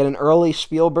 but we get an early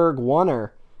Spielberg oneer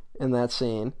in that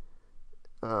scene.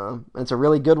 It's a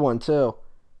really good one too.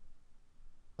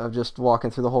 Of just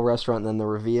walking through the whole restaurant and then the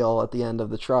reveal at the end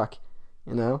of the truck,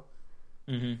 you know?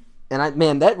 Mm-hmm.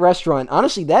 And that restaurant,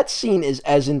 honestly, that scene is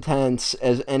as intense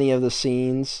as any of the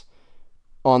scenes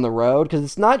on the road, because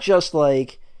it's not just,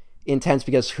 like, intense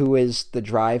because who is the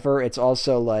driver, it's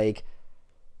also, like,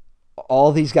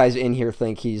 all these guys in here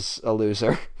think he's a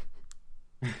loser.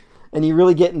 And you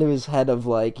really get into his head of,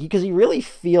 like, because he really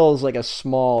feels like a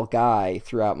small guy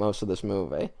throughout most of this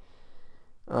movie.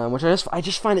 Which I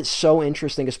just find it so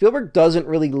interesting, because Spielberg doesn't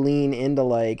really lean into,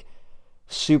 like,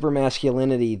 super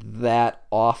masculinity that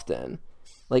often.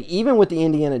 Like, even with the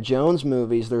Indiana Jones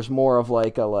movies, there's more of,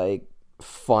 like, a, like,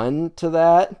 fun to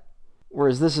that.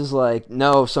 Whereas this is like,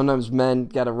 no, sometimes men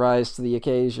gotta rise to the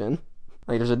occasion.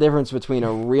 Like, there's a difference between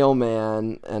a real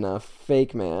man and a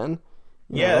fake man.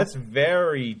 Yeah, that's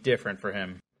very different for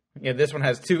him. Yeah, this one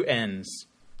has two N's.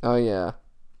 Oh, yeah.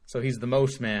 So he's the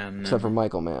most man. Except for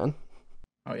Michael Mann.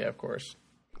 Oh, yeah, of course.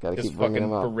 Gotta just keep bringing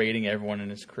him up. berating everyone in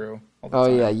his crew all the time.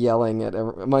 time. Yeah, yelling at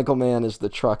Michael Mann is the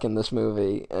truck in this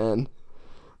movie, and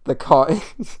the car...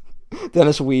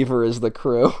 Dennis Weaver is the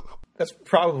crew. That's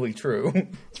probably true.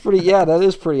 It's pretty... Yeah, that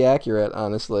is pretty accurate,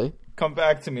 honestly. Come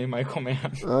back to me, Michael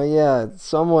Mann. Oh, yeah.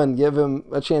 Someone give him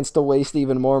a chance to waste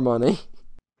even more money.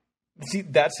 See,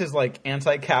 that's his, like,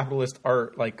 anti-capitalist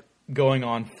art, like, going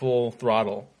on full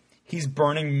throttle. He's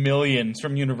burning millions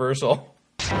from Universal.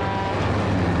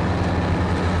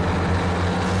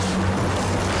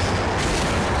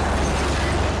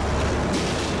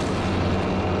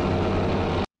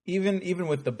 Even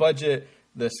with the budget,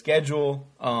 the schedule,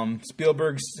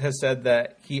 Spielberg has said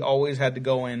that he always had to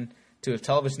go in to his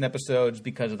television episodes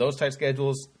because of those tight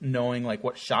schedules, knowing, like,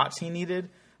 what shots he needed.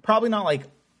 Probably not, like,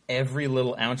 every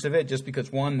little ounce of it, just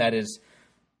because, one, that is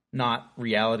not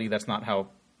reality. That's not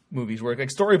how movies work. Like,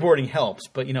 storyboarding helps,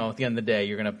 but, you know, at the end of the day,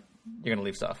 you're gonna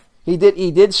leave stuff. He did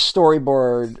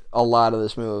storyboard a lot of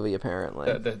this movie,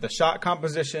 apparently. The shot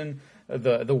composition,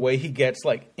 the way he gets,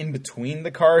 like, in between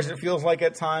the cars, it feels like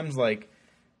at times, like,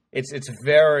 it's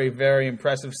very, very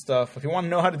impressive stuff. If you want to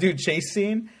know how to do a chase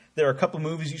scene, there are a couple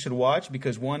movies you should watch,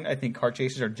 because one, I think car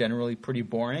chases are generally pretty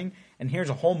boring, and here's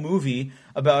a whole movie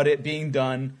about it being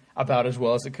done about as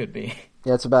well as it could be.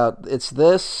 Yeah, it's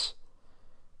this,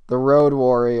 The Road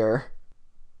Warrior,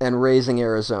 and Raising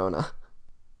Arizona.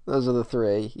 Those are the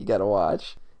three you gotta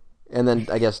watch. And then,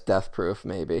 I guess, Death Proof,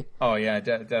 maybe. Oh, yeah,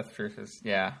 Death Proof is,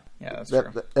 yeah, that's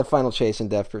true. That final chase in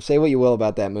Death Proof. Say what you will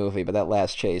about that movie, but that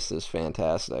last chase is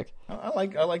fantastic. I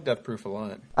like Death Proof a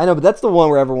lot. I know, but that's the one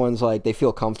where everyone's like, they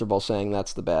feel comfortable saying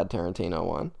that's the bad Tarantino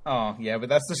one. Oh, yeah, but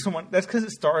that's the one, that's because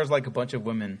it stars, like, a bunch of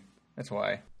women. That's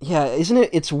why. Yeah, isn't it?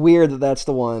 It's weird that that's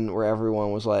the one where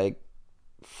everyone was like,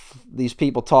 these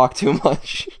people talk too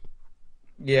much.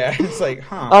 Yeah, it's like,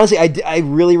 huh. Honestly, I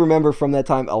really remember from that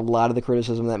time, a lot of the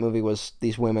criticism of that movie was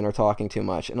these women are talking too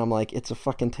much. And I'm like, it's a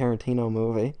fucking Tarantino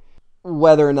movie.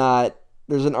 Whether or not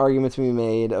there's an argument to be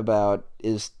made about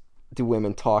do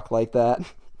women talk like that?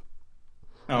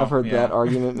 I've heard that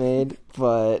argument made,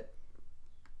 but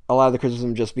a lot of the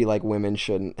criticism just be like women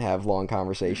shouldn't have long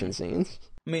conversation scenes.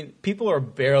 I mean, people are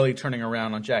barely turning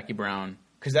around on Jackie Brown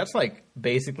because that's like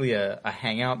basically a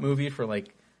hangout movie for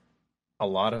like a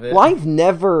lot of it. Well, I've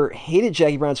never hated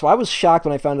Jackie Brown, so I was shocked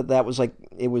when I found out that was like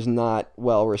it was not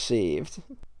well received.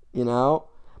 You know,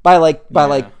 by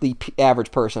the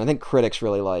average person. I think critics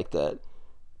really liked it.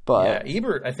 But yeah,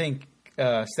 Ebert, I think,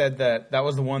 said that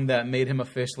was the one that made him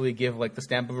officially give like the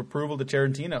stamp of approval to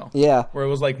Tarantino. Yeah, where it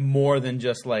was like more than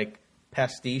just like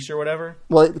pastiche or whatever.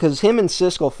 Well, because him and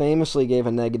Siskel famously gave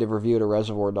a negative review to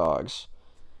Reservoir Dogs.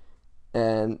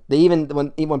 And they even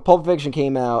when Pulp Fiction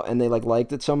came out and they like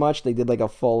liked it so much, they did like a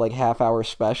full like half-hour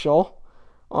special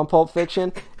on Pulp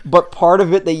Fiction. But part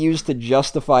of it they used to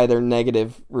justify their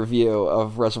negative review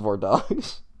of Reservoir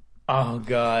Dogs. Oh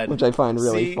God, which I find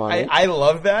really funny. I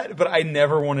love that, but I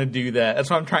never want to do that. That's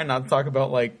why I'm trying not to talk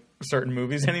about like certain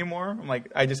movies anymore. I'm like,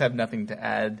 I just have nothing to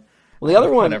add. Well, the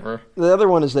other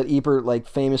one is that Ebert like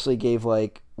famously gave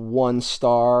like 1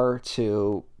 star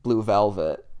to Blue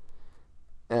Velvet.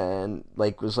 And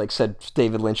like was like said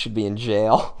David Lynch should be in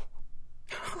jail.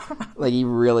 Like he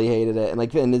really hated it,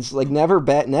 and it's like never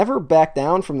backed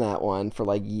down from that one for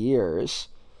like years.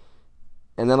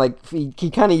 And then like he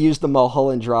kind of used the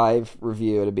Mulholland Drive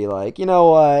review to be like, you know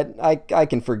what, I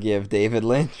can forgive David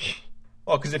Lynch.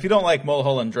 Well, because if you don't like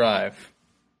Mulholland Drive,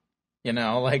 you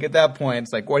know, like at that point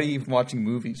it's like, what are you even watching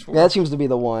movies for? Yeah, that seems to be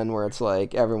the one where it's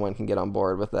like everyone can get on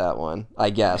board with that one. I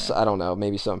guess I don't know.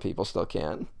 Maybe some people still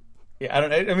can't. Yeah,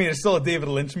 I mean, it's still a David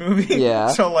Lynch movie. Yeah.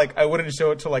 So, like, I wouldn't show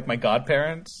it to, like, my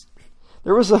godparents.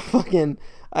 There was a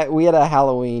we had a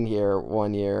Halloween here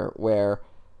one year where,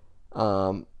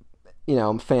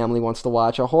 family wants to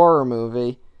watch a horror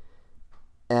movie.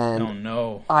 And oh,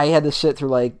 no. I had to sit through,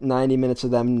 like, 90 minutes of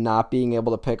them not being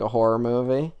able to pick a horror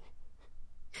movie.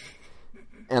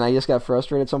 And I just got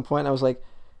frustrated at some point. I was like,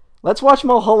 let's watch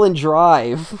Mulholland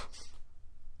Drive.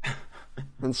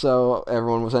 And so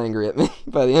everyone was angry at me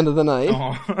by the end of the night.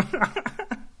 Oh.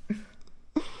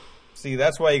 See,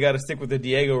 that's why you got to stick with the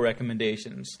Diego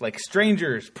recommendations. Like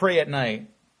Strangers, Pray at Night.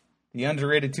 The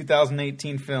underrated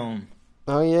 2018 film.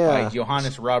 Oh, yeah. By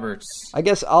Johannes Roberts. I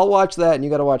guess I'll watch that and you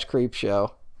got to watch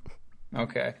Creepshow.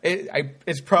 Okay.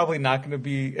 It's probably not going to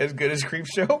be as good as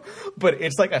Creepshow, but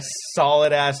it's like a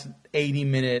solid-ass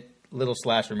 80-minute little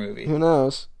slasher movie. Who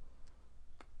knows?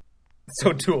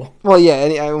 So Duel. Well, yeah,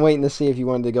 I'm waiting to see if you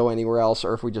wanted to go anywhere else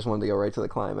or if we just wanted to go right to the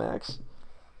climax.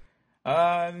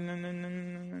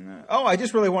 No. Oh, I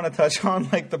just really want to touch on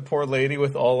like the poor lady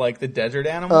with all like the desert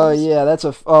animals. Oh yeah, that's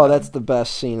the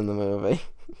best scene in the movie.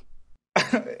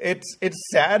 It's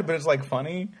sad, but it's like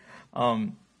funny.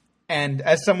 And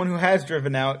as someone who has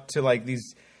driven out to like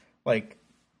these like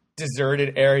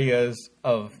deserted areas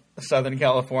of Southern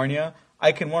California,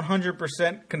 I can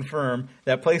 100% confirm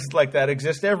that places like that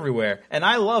exist everywhere, and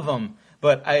I love them.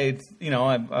 But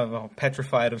I'm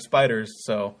petrified of spiders,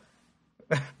 so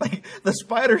like the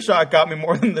spider shot got me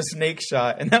more than the snake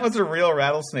shot, and that was a real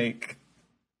rattlesnake.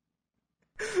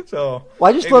 So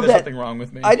I just love that. Something wrong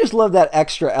with me. I just love that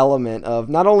extra element of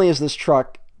not only is this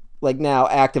truck like now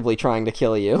actively trying to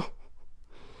kill you,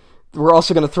 we're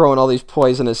also going to throw in all these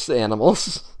poisonous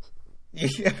animals.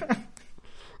 Yeah,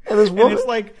 and this woman, and it's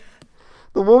like.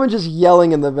 The woman just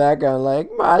yelling in the background, like,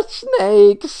 my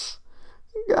snakes.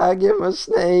 Gotta get my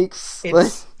snakes.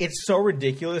 It's so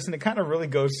ridiculous, and it kind of really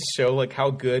goes to show, like, how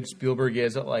good Spielberg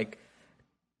is at, like,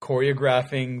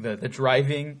 choreographing the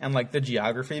driving and, like, the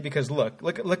geography. Because,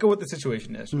 look at what the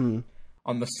situation is. Mm.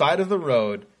 On the side of the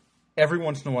road, every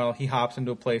once in a while, he hops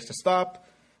into a place to stop,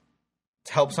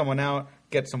 to help someone out,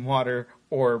 get some water,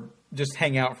 or just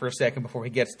hang out for a second before he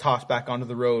gets tossed back onto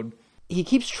the road. He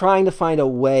keeps trying to find a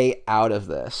way out of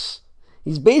this.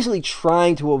 He's basically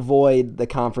trying to avoid the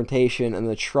confrontation, and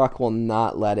the truck will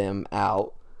not let him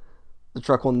out. The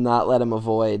truck will not let him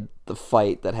avoid the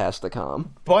fight that has to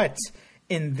come. But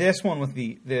in this one with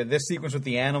this sequence with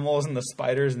the animals and the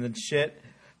spiders and the shit,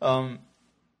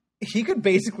 he could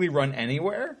basically run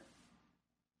anywhere,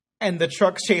 and the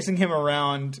truck's chasing him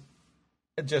around,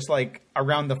 just like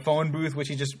around the phone booth, which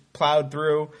he just plowed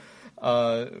through.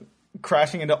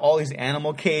 Crashing into all these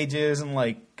animal cages and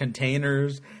like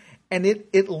containers, and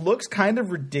it looks kind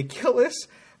of ridiculous,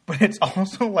 but it's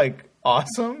also like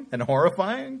awesome and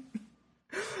horrifying.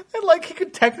 And like he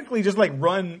could technically just like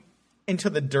run into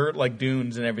the dirt like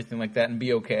dunes and everything like that and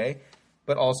be okay,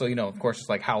 but also, you know, of course, it's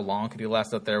like how long could he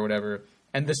last up there or whatever,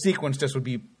 and the sequence just would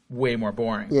be way more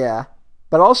boring. Yeah,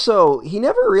 but also he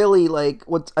never really like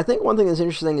what I think one thing that's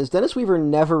interesting is Dennis Weaver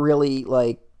never really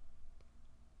like.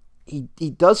 He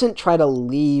doesn't try to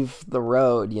leave the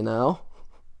road, you know?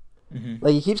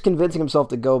 Like, he keeps convincing himself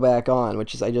to go back on,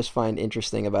 which is I just find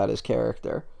interesting about his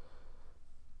character.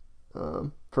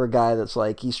 For a guy that's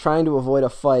like, he's trying to avoid a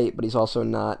fight, but he's also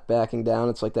not backing down.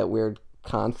 It's like that weird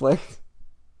conflict.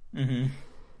 Mm-hmm.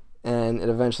 And it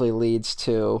eventually leads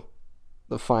to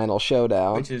the final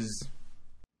showdown. Which is...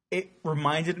 It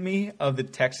reminded me of the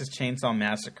Texas Chainsaw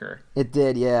Massacre. It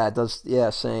did, yeah. It does, yeah,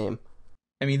 same.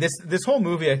 I mean, this whole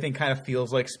movie, I think, kind of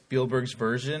feels like Spielberg's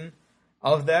version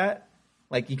of that.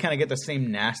 Like, you kind of get the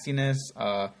same nastiness,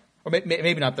 or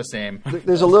maybe not the same.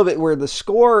 There's a little bit where the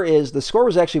score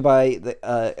was actually by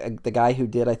the guy who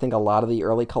did, I think, a lot of the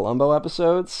early Columbo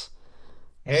episodes.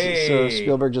 Hey! So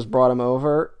Spielberg just brought him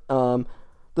over.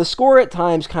 The score at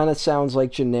times kind of sounds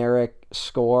like generic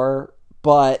score,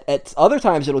 but at other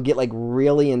times it'll get, like,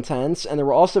 really intense, and there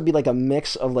will also be, like, a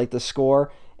mix of, like, the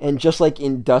score and just, like,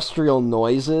 industrial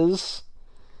noises.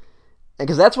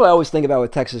 Because that's what I always think about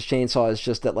with Texas Chainsaw, is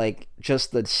just that, like,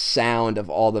 just the sound of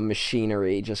all the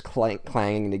machinery just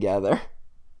clanging together.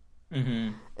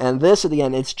 Mm-hmm. And this, at the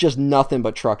end, it's just nothing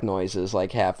but truck noises,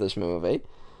 like, half this movie.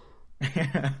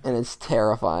 And it's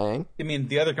terrifying. I mean,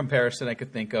 the other comparison I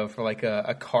could think of for, like,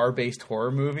 a car-based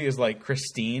horror movie is, like,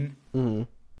 Christine. Mm-hmm.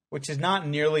 Which is not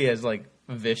nearly as, like,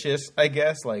 vicious, I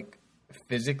guess, like,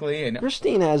 physically. And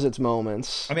Christine has its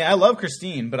moments. I mean, I love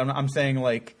Christine, but I'm saying,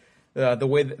 like, the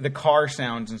way the car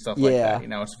sounds and stuff like that. You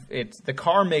know, it's the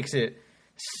car makes it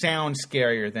sound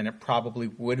scarier than it probably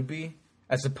would be,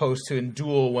 as opposed to in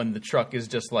Duel when the truck is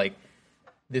just, like,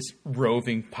 this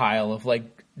roving pile of,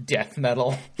 like, death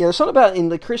metal. Yeah, there's something about, in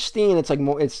the Christine, it's, like,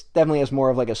 more, it's definitely has more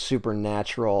of, like, a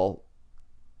supernatural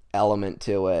element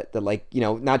to it, that, like, you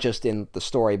know, not just in the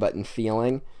story but in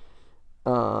feeling.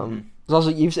 There's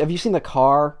also, have you seen the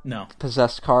car? No.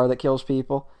 Possessed car that kills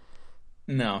people?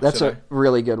 No. That's a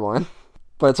really good one,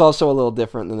 but it's also a little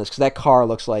different than this, because that car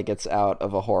looks like it's out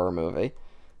of a horror movie.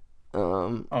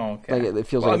 Okay. Like it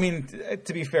feels well, like, I mean,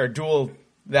 to be fair, Duel,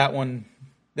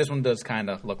 this one does kind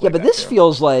of look like but that this too.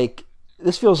 feels like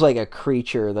a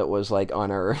creature that was, like,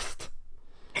 unearthed.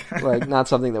 Like, not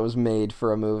something that was made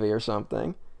for a movie or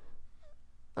something.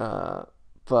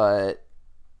 But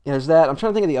there's that. I'm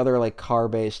trying to think of the other, like,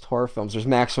 car-based horror films. There's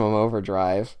Maximum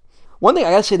Overdrive. One thing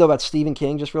I gotta say, though, about Stephen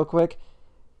King, just real quick,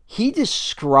 he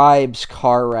describes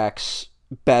car wrecks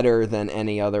better than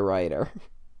any other writer.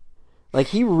 Like,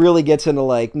 he really gets into,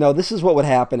 like, no, this is what would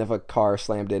happen if a car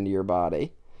slammed into your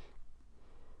body.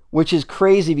 Which is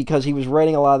crazy, because he was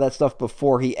writing a lot of that stuff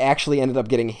before he actually ended up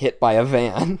getting hit by a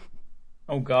van.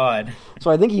 Oh, God.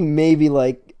 So I think he may be,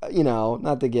 like, you know,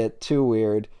 not to get too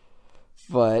weird,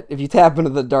 but if you tap into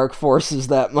the dark forces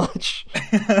that much,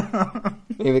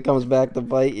 maybe it comes back to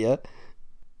bite you.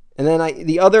 And then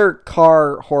the other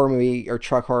car horror movie, or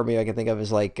truck horror movie I can think of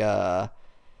is, like,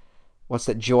 what's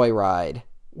that, Joyride,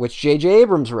 which J.J.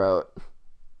 Abrams wrote.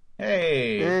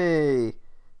 Hey.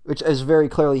 Which is very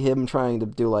clearly him trying to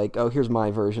do, like, oh, here's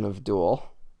my version of Duel.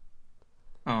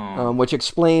 Which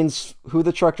explains who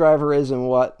the truck driver is and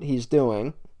what he's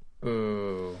doing.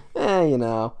 Ooh. You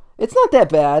know, it's not that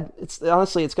bad.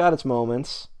 Honestly, it's got its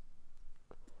moments.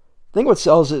 I think what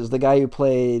sells it is the guy who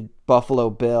played Buffalo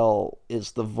Bill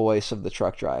is the voice of the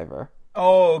truck driver.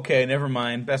 Oh, okay, never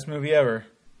mind. Best movie ever.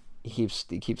 He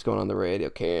keeps going on the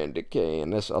radio, Candy Cane.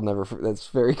 That's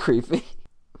very creepy.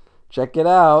 Check it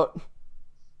out.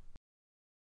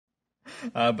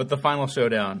 But the final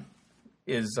showdown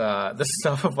is the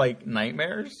stuff of, like,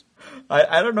 nightmares.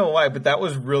 I don't know why, but that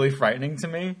was really frightening to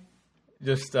me.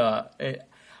 Just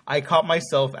I caught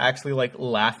myself actually, like,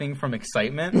 laughing from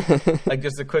excitement. Like,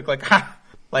 just a quick, like, ha!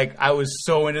 Like, I was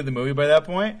so into the movie by that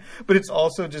point. But it's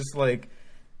also just, like,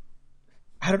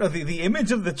 I don't know, the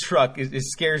image of the truck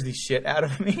is scares the shit out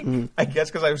of me. I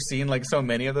guess because I've seen, like, so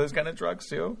many of those kind of trucks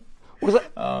too.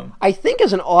 I think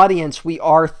as an audience, we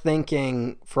are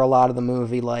thinking for a lot of the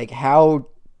movie, like, how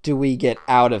do we get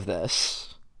out of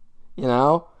this? You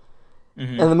know?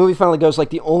 Mm-hmm. And the movie finally goes,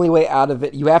 like, the only way out of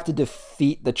it, you have to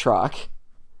defeat the truck,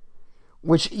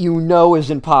 which you know is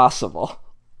impossible.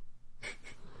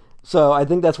 So I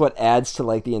think that's what adds to,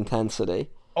 like, the intensity.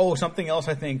 Oh, something else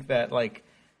I think that, like,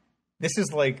 this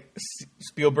is, like,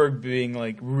 Spielberg being,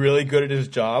 like, really good at his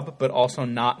job, but also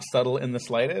not subtle in the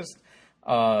slightest.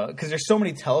 Because there's so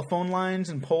many telephone lines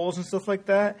and poles and stuff like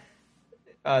that.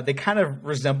 They kind of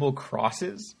resemble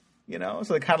crosses, you know?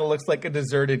 So it kind of looks like a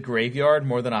deserted graveyard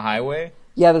more than a highway.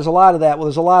 Yeah, there's a lot of that. Well,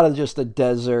 there's a lot of just the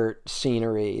desert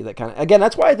scenery that kind of... Again,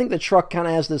 that's why I think the truck kind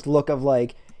of has this look of,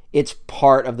 like, it's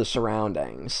part of the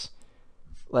surroundings.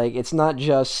 Like, it's not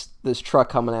just this truck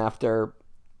coming after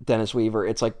Dennis Weaver.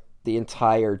 It's like the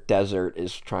entire desert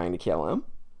is trying to kill him.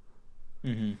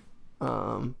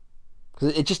 Mm-hmm.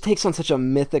 It just takes on such a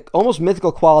almost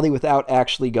mythical quality without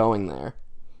actually going there.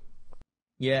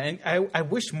 Yeah, and I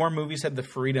wish more movies had the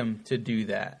freedom to do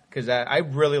that, because I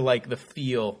really like the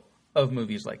feel of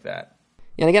movies like that.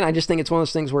 And again, I just think it's one of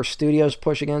those things where studios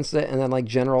push against it, and then like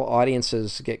general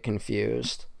audiences get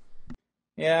confused.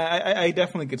 Yeah, I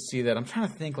definitely could see that. I'm trying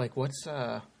to think, like, what's...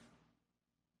 this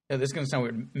is going to sound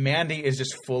weird. Mandy is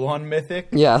just full-on mythic.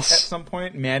 Yes. At some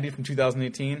point. Mandy from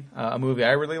 2018, a movie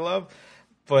I really love.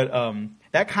 But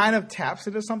that kind of taps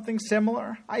into something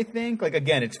similar, I think. Like,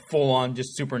 again, it's full-on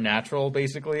just supernatural,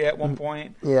 basically, at one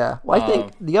point. Yeah. Well, I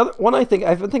think the other one, I've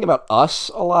been thinking about Us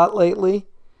a lot lately.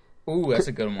 Ooh, that's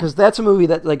a good one. Because that's a movie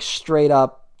that, like, straight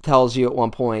up tells you at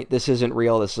one point, this isn't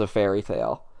real, this is a fairy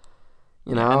tale.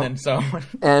 You know? And then someone...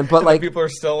 But like, people are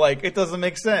still like, it doesn't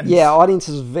make sense. Yeah,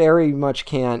 audiences very much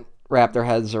can't wrap their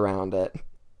heads around it.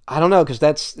 I don't know, because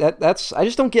that's... I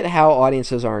just don't get how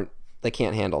audiences they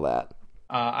can't handle that.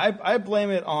 I blame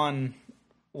it on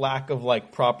lack of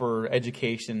like proper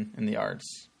education in the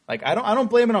arts. Like I don't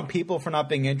blame it on people for not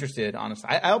being interested. Honestly,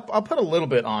 I'll put a little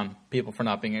bit on people for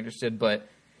not being interested, but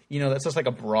that's just like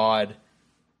a broad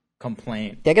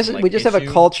complaint. Yeah, I guess we just have a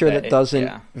culture that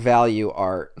doesn't value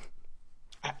art.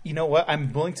 You know what?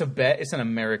 I'm willing to bet it's an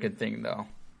American thing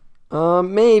though.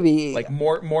 Maybe like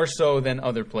more so than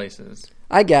other places.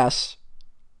 I guess.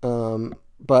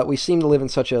 But we seem to live in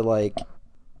such a like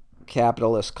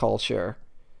capitalist culture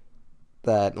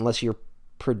that unless you're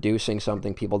producing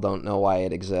something, people don't know why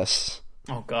it exists.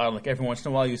 Oh god, like every once in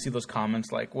a while you see those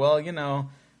comments like, well,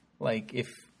 like if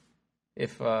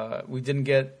we didn't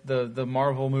get the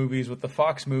Marvel movies with the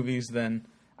Fox movies, then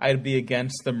I'd be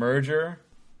against the merger.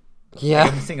 Yeah.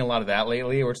 I've been seeing a lot of that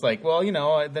lately where it's like, well,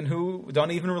 then who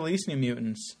don't even release New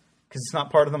Mutants because it's not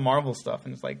part of the Marvel stuff.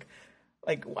 And it's like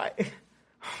why?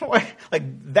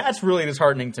 Like, that's really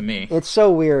disheartening to me. It's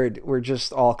so weird. We're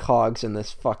just all cogs in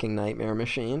this fucking nightmare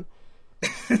machine.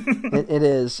 It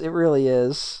is. It really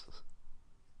is.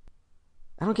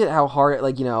 I don't get how hard it,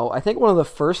 I think one of the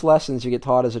first lessons you get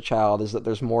taught as a child is that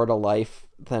there's more to life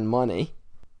than money.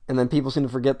 And then people seem to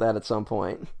forget that at some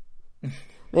point.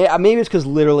 Maybe it's because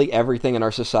literally everything in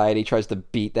our society tries to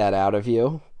beat that out of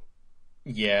you.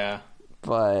 Yeah.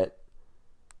 But,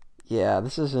 yeah,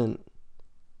 this isn't...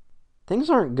 Things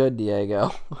aren't good,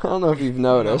 Diego. I don't know if you've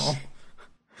noticed.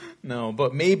 No,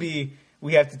 but maybe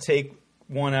we have to take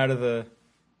one out of the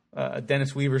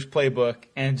Dennis Weaver's playbook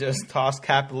and just toss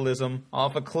capitalism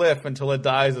off a cliff until it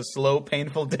dies a slow,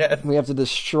 painful death. We have to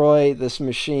destroy this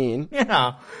machine.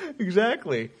 Yeah,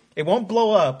 exactly. It won't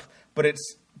blow up, but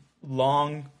its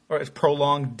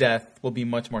prolonged death will be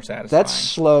much more satisfying. That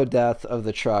slow death of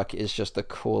the truck is just the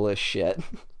coolest shit.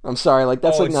 I'm sorry,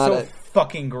 that's it's not so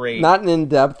fucking great. Not an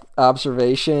in-depth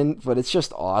observation, but it's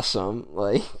just awesome.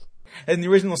 In the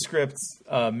original script,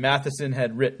 Matheson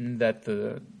had written that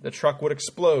the truck would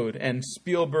explode, and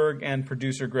Spielberg and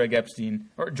producer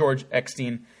George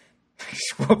Eckstein,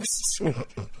 whoops.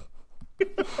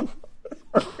 It's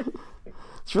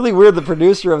really weird. The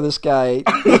producer of this guy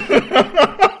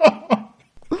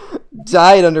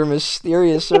died under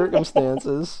mysterious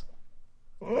circumstances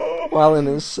while in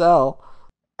his cell.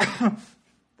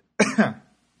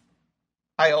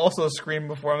 I also scream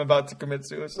before I'm about to commit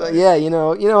suicide. Yeah, you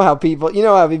know how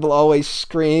people always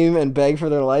scream and beg for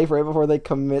their life right before they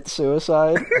commit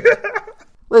suicide.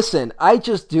 Listen, I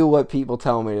just do what people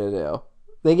tell me to do.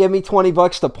 They give me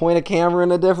 $20 to point a camera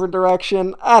in a different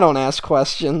direction. I don't ask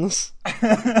questions.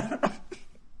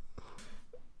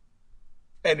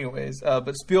 Anyways,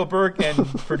 but Spielberg and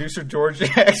producer George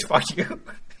X, fuck you.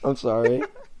 I'm sorry.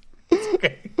 It's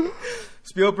okay.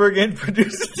 Spielberg and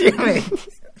producer Jimmy.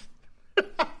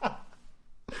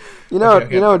 You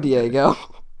know, Diego.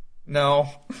 No.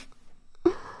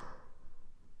 Do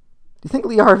you think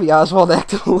Lee Harvey Oswald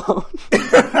acted alone?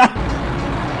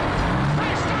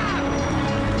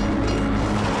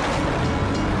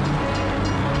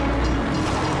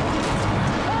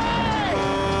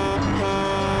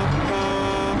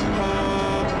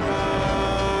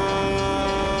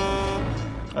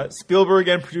 Spielberg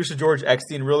and producer George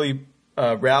Eckstein really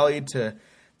rallied to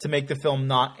make the film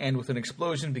not end with an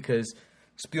explosion, because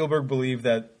Spielberg believed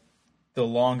that the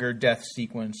longer death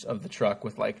sequence of the truck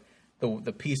with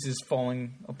the pieces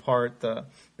falling apart, the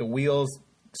wheels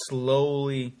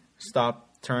slowly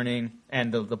stop turning,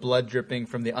 and the blood dripping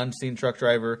from the unseen truck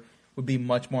driver would be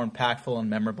much more impactful and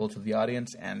memorable to the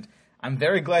audience. And I'm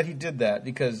very glad he did that,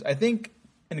 because I think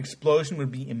an explosion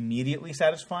would be immediately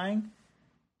satisfying,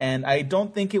 and I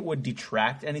don't think it would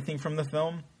detract anything from the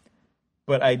film.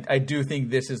 But I do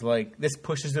think this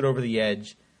pushes it over the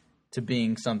edge to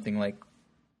being something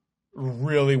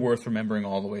really worth remembering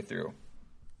all the way through.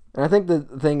 And I think the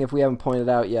thing, if we haven't pointed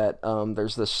out yet,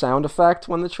 there's the sound effect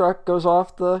when the truck goes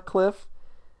off the cliff.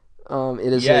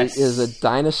 It is a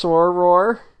dinosaur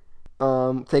roar,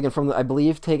 taken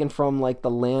from like the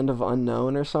Land of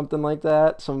Unknown or something like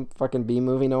that, some fucking B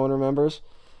movie no one remembers.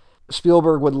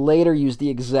 Spielberg would later use the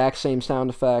exact same sound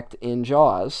effect in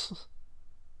Jaws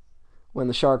when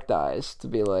the shark dies to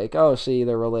be like, oh, see,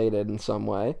 they're related in some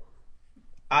way.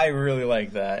 I really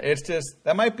like that. It's just,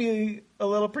 that might be a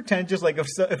little pretentious. Like,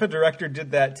 if a director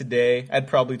did that today, I'd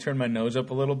probably turn my nose up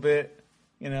a little bit,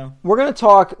 you know? We're going to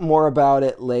talk more about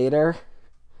it later,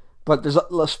 but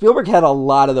Spielberg had a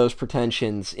lot of those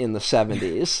pretensions in the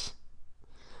 70s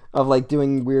of, like,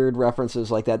 doing weird references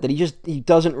like that he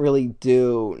doesn't really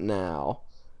do now.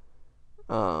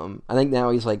 I think now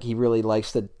he really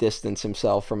likes to distance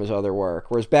himself from his other work,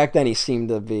 whereas back then he seemed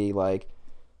to be like,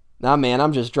 nah, man,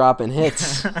 I'm just dropping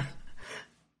hits.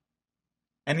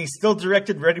 And he still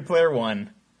directed Ready Player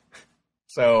One.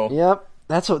 So yep,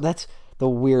 that's the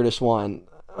weirdest one.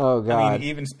 Oh god. I mean,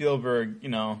 even Spielberg,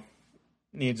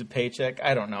 needs a paycheck.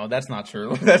 I don't know. That's not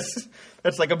true.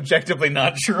 That's like objectively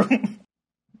not true.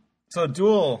 So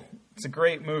Duel, it's a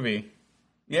great movie.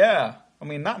 Yeah, I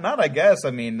mean, not I guess.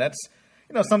 I mean, that's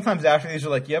sometimes after these are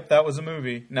like, yep, that was a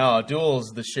movie. No,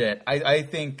 Duel's the shit. I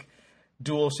think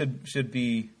Duel should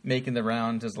be making the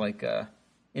rounds as like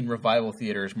in revival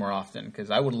theaters more often, because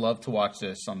I would love to watch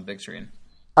this on the big screen.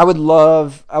 I would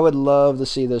love to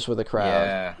see this with a crowd.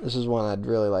 Yeah. This is one I'd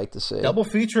really like to see. Double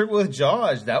feature it with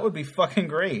Jaws. That would be fucking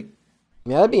great.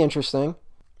 Yeah, that'd be interesting.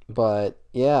 But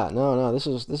yeah, no, this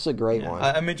is a great one.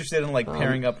 I'm interested in like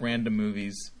pairing up random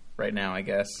movies right now, I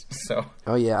guess. So.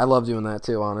 Oh yeah, I love doing that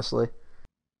too, honestly.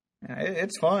 Yeah,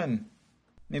 it's fun.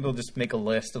 Maybe we'll just make a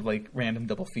list of like random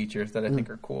double features that I think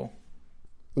are cool.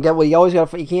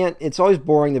 You can't. It's always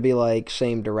boring to be like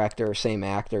same director, same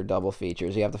actor, double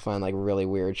features. You have to find like really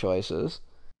weird choices.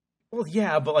 Well,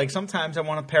 yeah, but like sometimes I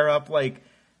want to pair up like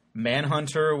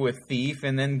Manhunter with Thief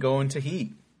and then go into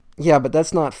Heat. Yeah, but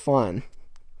that's not fun.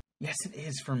 Yes, it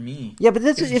is for me. Yeah, but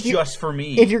it's just for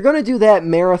me. If you're gonna do that,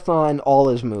 marathon all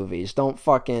his movies. Don't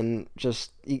fucking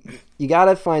just. You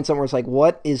gotta find somewhere it's like,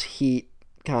 what is Heat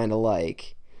kind of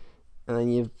like, and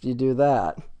then you do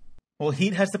that. Well,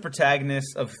 Heat has the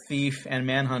protagonists of Thief and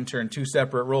Manhunter in two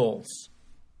separate roles.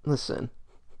 Listen,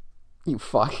 you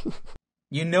fuck.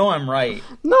 You know I'm right.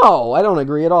 No, I don't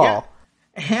agree at all. Yeah.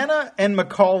 Hannah and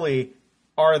Macaulay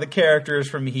are the characters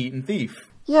from Heat and Thief.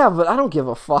 Yeah, but I don't give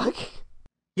a fuck.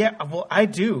 Yeah, well, I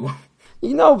do.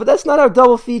 But that's not how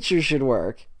double features should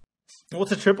work.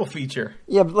 What's a triple feature?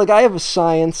 Yeah, but like I have a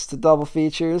science to double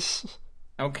features.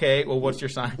 Okay, well, what's your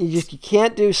science? You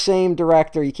can't do same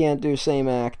director, you can't do same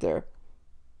actor.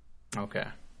 Okay.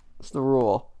 It's the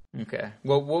rule. Okay.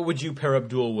 Well, what would you pair up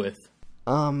Duel with?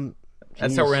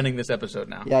 That's how we're ending this episode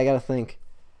now. Yeah, I gotta think.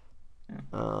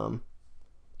 Yeah.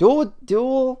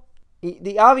 Duel.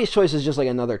 The obvious choice is just like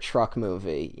another truck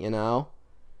movie,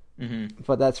 Mm-hmm.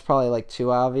 But that's probably like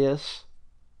too obvious.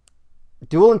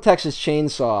 Duel and Texas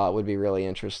Chainsaw would be really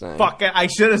interesting. Fuck, I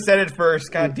should have said it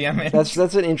first. God damn it.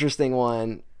 That's an interesting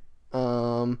one.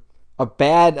 A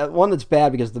bad one that's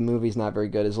bad because the movie's not very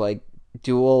good is like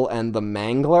Duel and the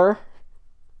Mangler.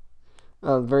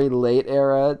 A very late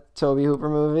era Tobe Hooper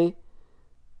movie.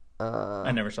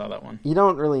 I never saw that one. You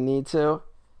don't really need to.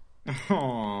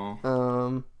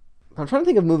 Aww. I'm trying to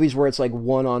think of movies where it's like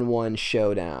one-on-one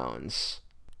showdowns.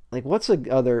 Like what's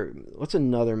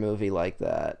another movie like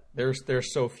that?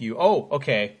 There's so few. Oh,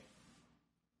 okay.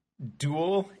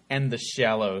 Duel and The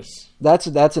Shallows. That's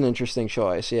an interesting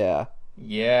choice, yeah.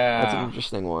 Yeah. That's an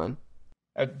interesting one.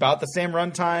 About the same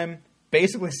runtime,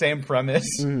 basically same premise.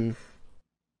 Mm-hmm.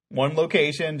 One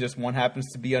location, just one happens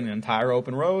to be on an entire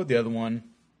open road, the other one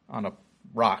on a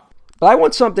rock. But I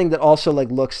want something that also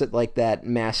like looks at like that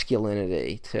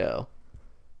masculinity too.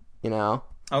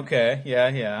 Okay,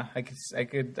 yeah. I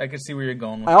could see where you're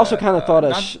going with I also that. kind of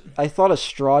thought of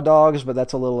Straw Dogs, but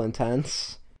that's a little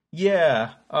intense.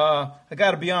 Yeah, I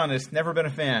gotta be honest, never been a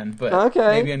fan, but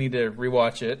okay. Maybe I need to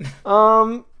rewatch it.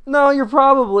 No, you're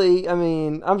probably,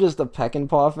 I'm just a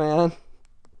Peckinpah fan.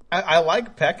 I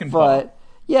like Peckinpah. But,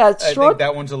 yeah, I think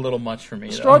that one's a little much for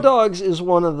me, Straw Dogs is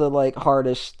one of the, like,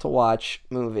 hardest to watch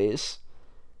movies.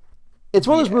 It's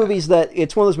one of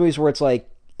those movies where it's, like,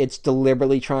 it's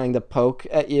deliberately trying to poke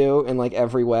at you in, like,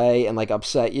 every way and, like,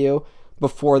 upset you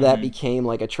before that became,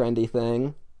 like, a trendy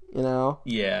thing.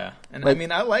 Yeah. And like, I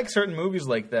mean, I like certain movies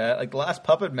like that. Like, The Last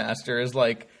Puppet Master is,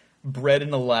 like, bred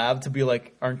in a lab to be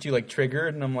like, aren't you, like,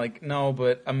 triggered? And I'm like, no,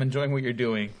 but I'm enjoying what you're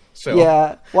doing. So,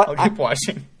 yeah, I'll keep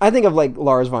watching. I think of, like,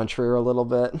 Lars von Trier a little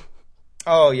bit.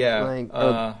 Oh, yeah.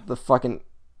 Like, the fucking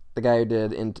The guy who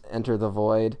did Enter the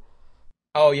Void.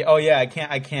 Oh yeah.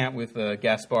 I can't with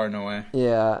Gaspar Noé.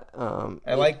 Yeah.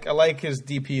 I like his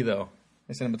DP though.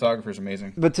 His cinematographer is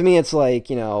amazing. But to me, it's like,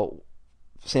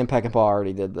 Sam Peckinpah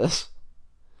already did this.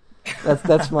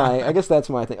 That's my. I guess that's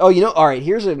my thing. Oh, all right.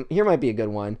 Here might be a good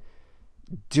one.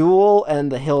 Duel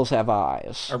and The Hills Have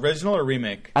Eyes. Original or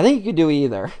remake? I think you could do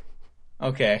either.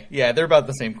 Okay, yeah, they're about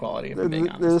the same quality. If I'm being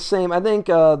honest, they're the same. I think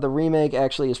the remake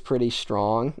actually is pretty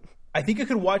strong. I think you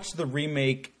could watch the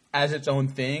remake as its own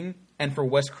thing, and for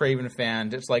Wes Craven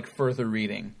fans, it's like further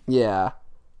reading. Yeah,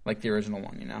 like the original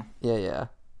one, Yeah.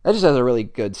 That just has a really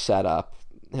good setup.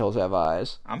 Hills Have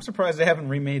Eyes. I'm surprised they haven't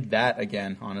remade that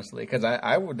again, honestly, because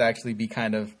I would actually be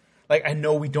kind of like, I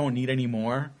know we don't need any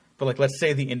more, but like, let's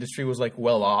say the industry was like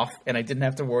well off, and I didn't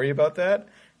have to worry about that.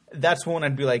 That's when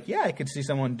I'd be like, yeah, I could see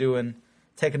someone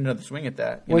taking another swing at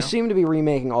that. We seem to be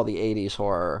remaking all the 80s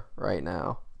horror right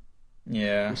now.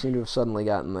 Yeah. We seem to have suddenly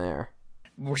gotten there.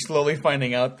 We're slowly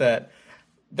finding out that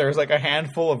there's like a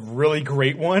handful of really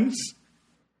great ones,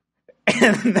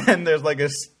 and then there's like a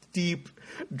steep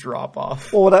drop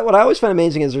off. Well, what I always find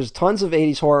amazing is there's tons of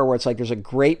 80s horror where it's like there's a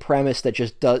great premise that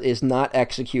just is not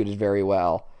executed very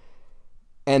well.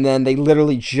 And then they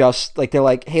literally just, like, they're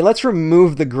like, hey, let's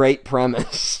remove the great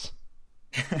premise.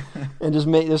 And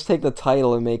just take the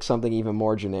title and make something even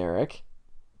more generic.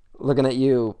 Looking at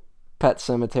you, Pet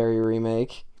Sematary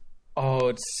remake. Oh,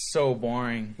 it's so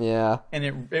boring. Yeah. And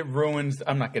it ruins...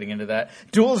 I'm not getting into that.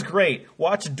 Duel's great.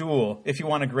 Watch Duel if you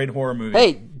want a great horror movie.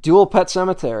 Hey, Duel Pet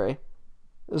Sematary.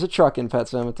 There's a truck in Pet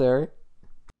Sematary.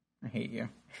 I hate you.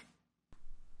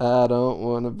 I don't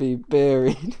want to be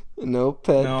buried in no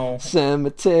pet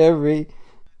cemetery.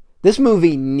 This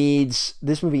movie needs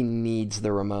the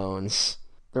Ramones.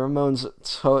 The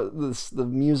Ramones, the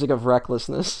music of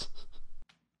recklessness.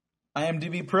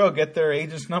 IMDb Pro, get their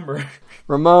agent's number.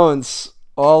 Ramones,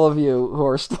 all of you who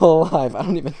are still alive. I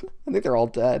think they're all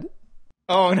dead.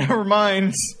 Oh, never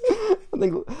mind. I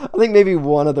think maybe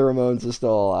one of the Ramones is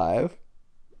still alive.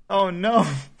 Oh no.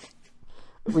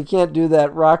 We can't do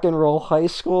that Rock and Roll High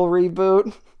School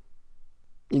reboot.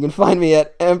 You can find me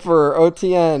at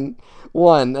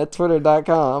EmperorOTN1 at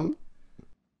Twitter.com.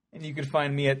 And you can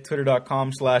find me at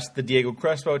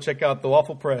Twitter.com/TheDiegoCrespo. Check out The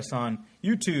Waffle Press on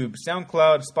YouTube,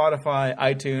 SoundCloud, Spotify,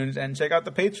 iTunes, and check out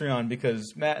the Patreon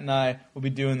because Matt and I will be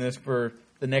doing this for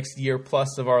the next year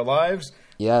plus of our lives.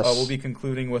 Yes. We'll be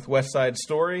concluding with West Side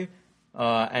Story.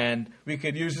 And we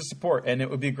could use the support, and it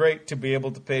would be great to be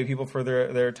able to pay people for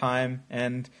their time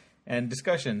and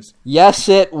discussions. Yes,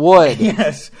 it would.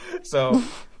 Yes. So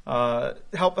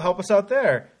help us out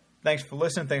there. Thanks for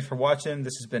listening. Thanks for watching.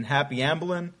 This has been Happy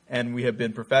Amblin, and we have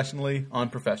been professionally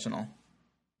unprofessional.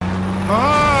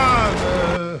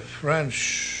 The French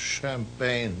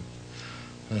champagne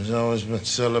has always been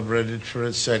celebrated for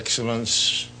its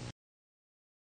excellence.